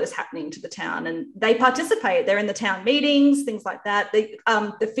 to what is happening to the town. And they participate. They're in the town meetings, things like that.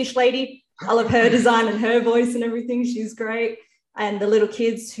 The fish lady, I love her design and her voice and everything. She's great. And the little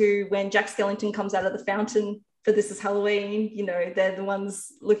kids who, when Jack Skellington comes out of the fountain for This Is Halloween, you know, they're the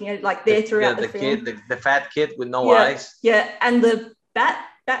ones looking at it, like they're throughout the film. Kid, the fat kid with no eyes. Yeah, and the bat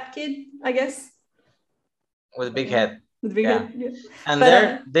kid, I guess. With a big head. With a big head, yeah. And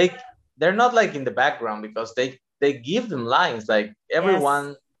they're not like in the background, because they give them lines. Like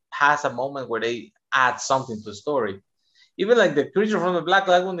everyone has a moment where they add something to the story. Even like the creature from the Black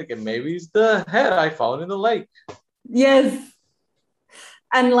Lagoon, they can, maybe it's the head I found in the lake. Yes.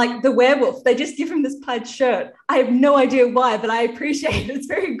 And like the werewolf, they just give him this plaid shirt. I have no idea why, but I appreciate it. It's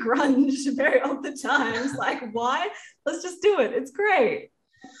very grunge, very of the times. Like, why? Let's just do it. It's great.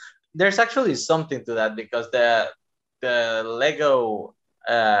 There's actually something to that, because the Lego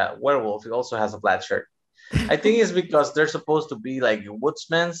werewolf also has a plaid shirt. I think it's because they're supposed to be like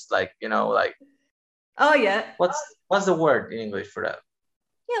woodsmen, like, you know, like. Oh yeah. What's the word in English for that?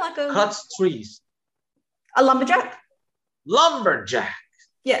 Yeah, like cuts trees. A lumberjack. Lumberjack.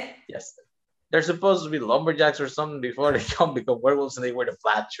 Yeah. Yes. They're supposed to be lumberjacks or something before they become werewolves, and they wear the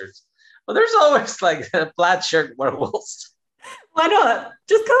plaid shirts. But there's always like plaid shirt werewolves. Why not?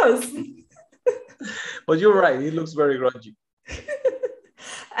 Just cause. But you're right. He looks very grungy.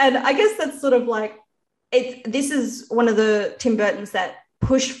 And I guess that's sort of like this is one of the Tim Burtons that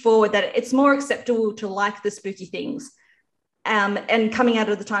push forward that it's more acceptable to like the spooky things. And coming out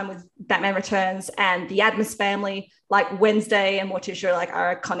of the time with Batman Returns and the Addams Family, like Wednesday and Morticia, like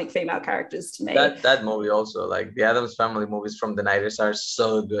are iconic female characters to me. That movie also, like the Addams Family movies from the 90s are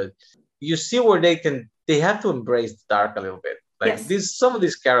so good. You see where they have to embrace the dark a little bit. Like some of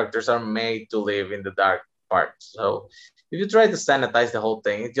these characters are made to live in the dark part. So if you try to sanitize the whole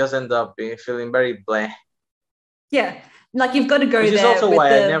thing, it just ends up feeling very blah. Yeah, like you've got to go there. Which is also why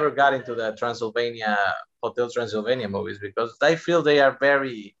I never got into the Hotel Transylvania movies, because I feel they are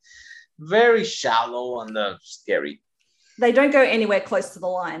very, very shallow and scary. They don't go anywhere close to the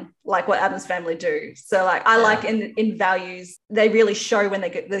line like what Addams Family do. So like I like in values, they really show when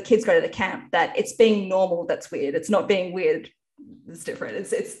the kids go to the camp that it's being normal that's weird. It's not being weird. It's different.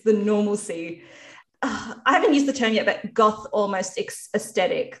 It's the normalcy. I haven't used the term yet, but goth almost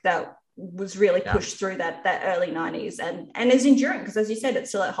aesthetic that was really pushed through that early 90s and is enduring, because as you said, it's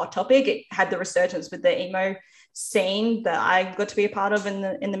still a hot topic. It had the resurgence with the emo scene that I got to be a part of in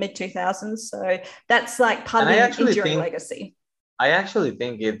the mid 2000s. So that's like part of the enduring legacy. I actually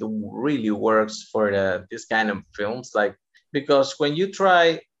think it really works for this kind of films, like, because when you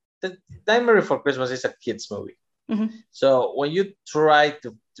try, the Nightmare Before Christmas is a kids movie. Mm-hmm. So when you try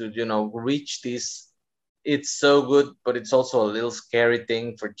to reach this, it's so good, but it's also a little scary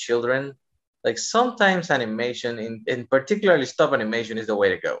thing for children. Like sometimes animation, in particularly stop animation, is the way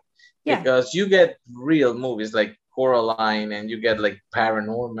to go. Yeah. Because you get real movies like Coraline, and you get like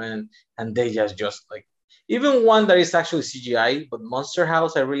Paranorman, and they just like, even one that is actually CGI, but Monster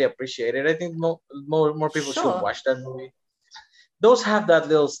House, I really appreciate it. I think more people should watch that movie. those have that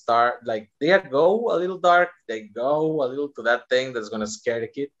little star, like they go a little dark, they go a little to that thing that's gonna scare the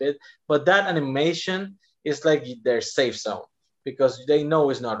kid bit. But that animation is like their safe zone because they know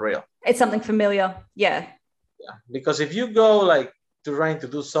it's not real. It's something familiar. Yeah. Yeah. Because if you go like trying to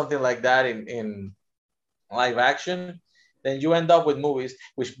do something like that in live action, then you end up with movies,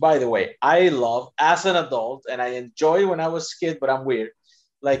 which by the way, I love as an adult and I enjoy when I was a kid, but I'm weird.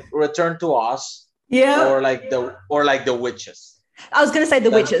 Like Return to Oz. Yeah. Or like the Witches. I was going to say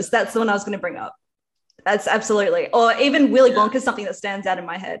The Witches. That's the one I was going to bring up. That's absolutely. Or even Willy Wonka is something that stands out in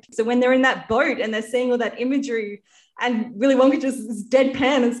my head. So when they're in that boat and they're seeing all that imagery and Willy Wonka just is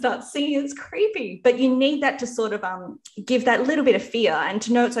deadpan and starts singing, it's creepy. But you need that to sort of give that little bit of fear and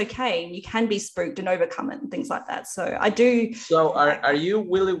to know it's okay and you can be spooked and overcome it and things like that. So I do. So are you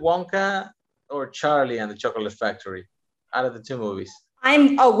Willy Wonka or Charlie and the Chocolate Factory out of the two movies?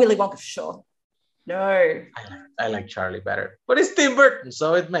 Willy Wonka for sure. No. I like Charlie better, but it's Tim Burton,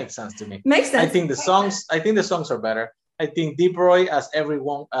 so it makes sense to me. Makes sense. I think the songs are better. I think Deep Roy as every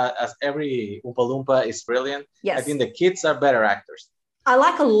Oompa Loompa is brilliant. Yes. I think the kids are better actors. I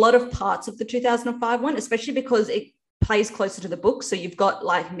like a lot of parts of the 2005 one, especially because it plays closer to the book. So you've got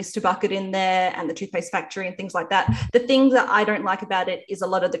like Mr. Bucket in there and the Toothpaste Factory and things like that. The thing that I don't like about it is a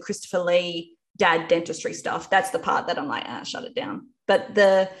lot of the Christopher Lee dad dentistry stuff. That's the part that I'm like, shut it down. But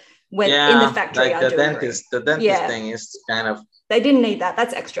in the factory, like the dentist thing is kind of, they didn't need that.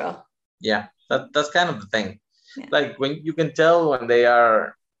 That's extra. Yeah, that's kind of the thing. Yeah. Like when you can tell when they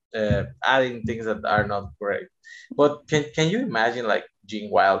are adding things that are not great. But can you imagine like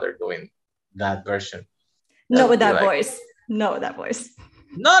Gene Wilder doing that version? Not with that voice. Not with that voice.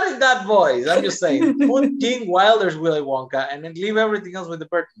 Not in that voice. I'm just saying, put Gene Wilder's Willy Wonka and then leave everything else with the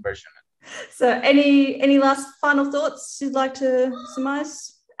Burton version. So any last final thoughts you'd like to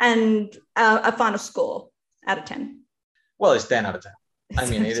surmise? And a final score out of 10? Well, it's 10 out of 10. I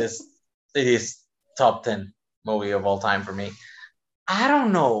mean, it is top 10 movie of all time for me. I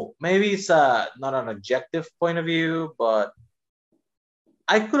don't know. Maybe it's not an objective point of view, but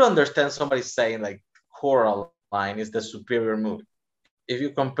I could understand somebody saying like Coraline is the superior movie. If you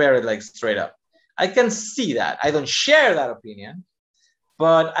compare it like straight up, I can see that. I don't share that opinion,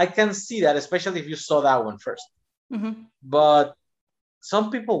 but I can see that, especially if you saw that one first. Mm-hmm. But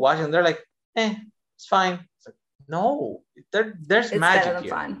some people watch and they're like, it's fine. It's like, no, there's magic here.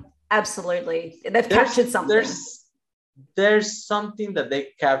 Fine. Absolutely. They've captured something. There's something that they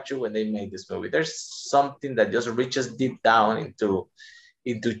capture when they made this movie. There's something that just reaches deep down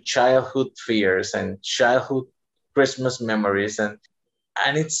into childhood fears and childhood Christmas memories. And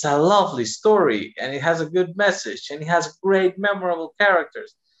it's a lovely story and it has a good message and it has great memorable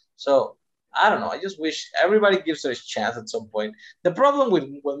characters. So I don't know. I just wish everybody gives it a chance at some point. The problem with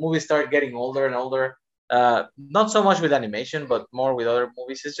when movies start getting older and older, not so much with animation, but more with other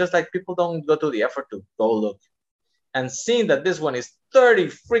movies, it's just like people don't go to the effort to go look. And seeing that this one is 30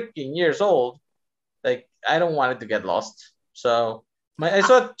 freaking years old, like I don't want it to get lost. So I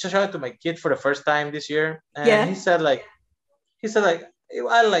saw it to my kid for the first time this year, and he said like,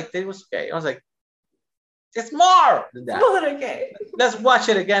 I liked it. It was okay. I was like, it's more than that. More than okay. Let's watch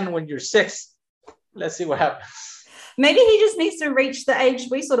it again when you're 6. Let's see what happens. Maybe he just needs to reach the age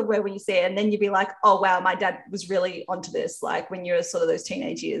we sort of were when you see it, and then you'd be like, oh, wow, my dad was really onto this, like when you're sort of those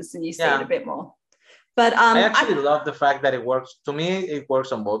teenage years and you see it a bit more. But I actually love the fact that it works. To me, it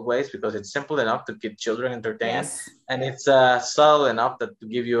works on both ways because it's simple enough to keep children entertained, and it's subtle enough to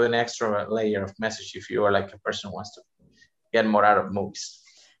give you an extra layer of message if you are like a person who wants to get more out of movies.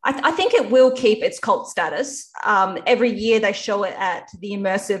 I think it will keep its cult status. Every year they show it at the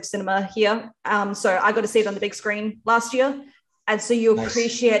immersive cinema here. So I got to see it on the big screen last year. And so you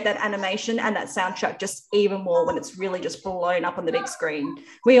appreciate that animation and that soundtrack just even more when it's really just blown up on the big screen.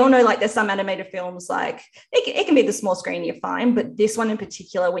 We all know like there's some animated films like it can be the small screen, you're fine. But this one in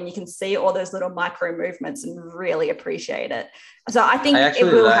particular, when you can see all those little micro movements and really appreciate it. So I think it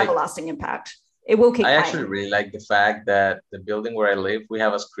will have a lasting impact. It will keep playing. Actually really like the fact that the building where I live, we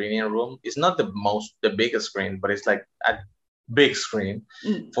have a screening room. It's not the biggest screen, but it's like a big screen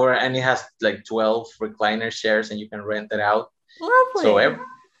and it has like 12 recliner chairs and you can rent it out. Lovely. So I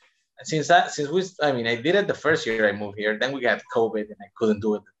did it the first year I moved here. Then we got COVID and I couldn't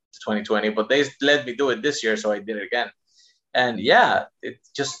do it 2020, but they let me do it this year, so I did it again. And yeah, it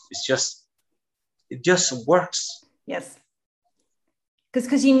just works. Yes.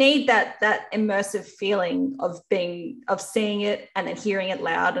 Because you need that immersive feeling of seeing it and then hearing it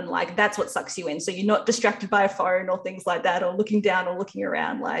loud, and like that's what sucks you in. So you're not distracted by a phone or things like that, or looking down or looking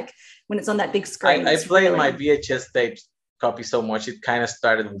around. Like when it's on that big screen. I play my VHS tapes copy so much, it kind of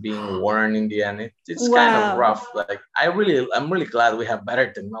started being worn in the end. It's Wow. kind of rough. Like I'm really glad we have better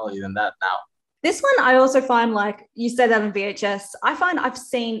technology than that now. This one I also find, like you said that on VHS, I find I've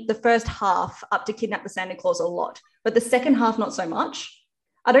seen the first half up to Kidnap the Santa Claus a lot, but the second half not so much.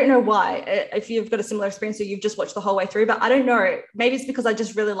 I don't know why, if you've got a similar experience or you've just watched the whole way through, but I don't know. Maybe it's because I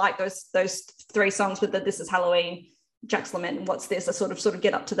just really like those 3 songs with the This Is Halloween, Jack's Lament, and What's This? I sort of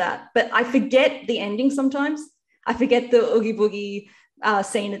get up to that. But I forget the ending sometimes. I forget the Oogie Boogie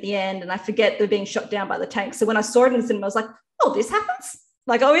scene at the end, and I forget the being shot down by the tank. So when I saw it in the cinema, I was like, oh, this happens?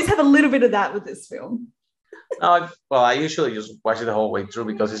 Like I always have a little bit of that with this film. Well, I usually just watch it the whole way through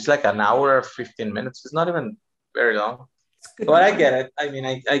because it's like an hour, 15 minutes. It's not even very long. But I get it. I mean,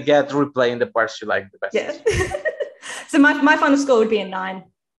 I get replaying the parts you like the best. Yeah. So my final score would be a 9.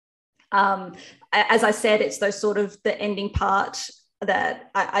 As I said, it's those sort of the ending part that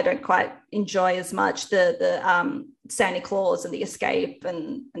I don't quite enjoy as much. The Santa Claus and the escape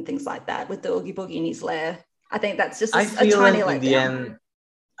and things like that with the Oogie Boogie in his lair. I think that's just a tiny letdown.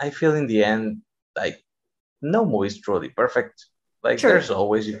 I feel in the end, like no movie is truly perfect. Like True. There's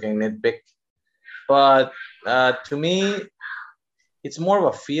always you can nitpick. But to me, it's more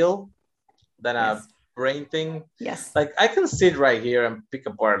of a feel than a brain thing. Yes. Like I can sit right here and pick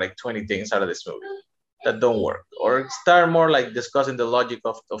apart like 20 things out of this movie that don't work, or start more like discussing the logic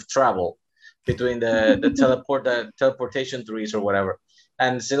of travel between the teleportation trees or whatever,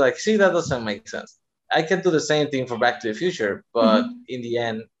 and say like, see, that doesn't make sense. I can do the same thing for Back to the Future, but in the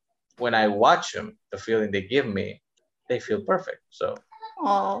end, when I watch them, the feeling they give me, they feel perfect. So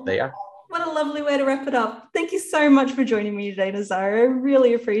they are. What a lovely way to wrap it up. Thank you so much for joining me today, Nazario. I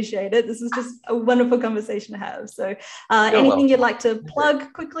really appreciate it. This was just a wonderful conversation to have. So anything you'd like to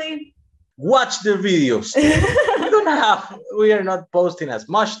plug quickly? Watch the videos. We are not posting as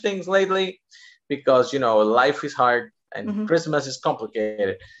much things lately because, life is hard and Christmas is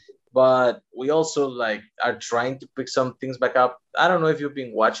complicated. But we also are trying to pick some things back up. I don't know if you've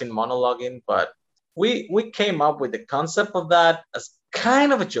been watching monologuing, but we came up with the concept of that as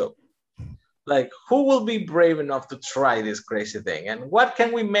kind of a joke. Like, who will be brave enough to try this crazy thing? And what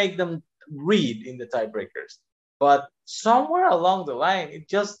can we make them read in the tiebreakers? But somewhere along the line, it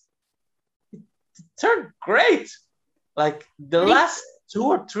turned great. Like, the last 2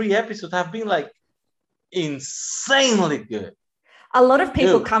 or 3 episodes have been, insanely good. A lot of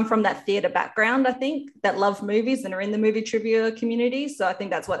people come from that theatre background, I think, that love movies and are in the movie trivia community. So I think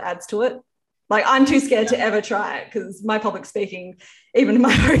that's what adds to it. Like, I'm too scared to ever try it because my public speaking, even in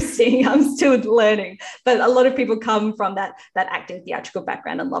my hosting, I'm still learning. But a lot of people come from that acting theatrical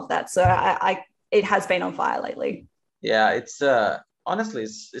background and love that. So it has been on fire lately. Yeah, it's honestly,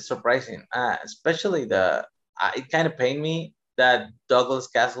 it's surprising, especially it kind of pained me that Douglas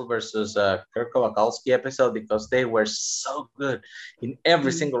Castle versus Kirk Kowalski episode because they were so good in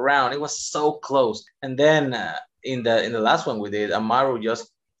every single round. It was so close. And then in the last one we did, Amaru just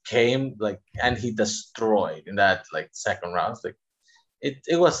came and he destroyed in that second round.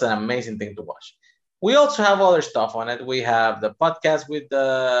 It was an amazing thing to watch. We also have other stuff on it. We have the podcast with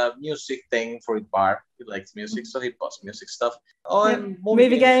the music thing for Idbar. He likes music, so he posts music stuff. And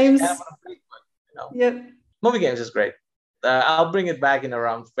movie games. Movie games is great. I'll bring it back in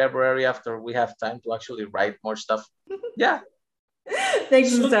around February after we have time to actually write more stuff. Yeah.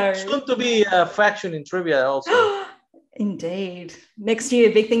 Thanks, Nazario. Soon to be a faction in trivia also. Indeed. Next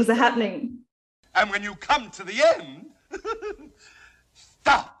year, big things are happening. And when you come to the end,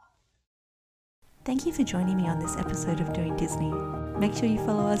 stop. Thank you for joining me on this episode of Doing Disney. Make sure you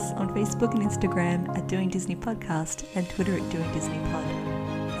follow us on Facebook and Instagram at Doing Disney Podcast and Twitter at Doing Disney Pod.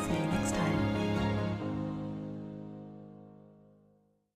 See you next time.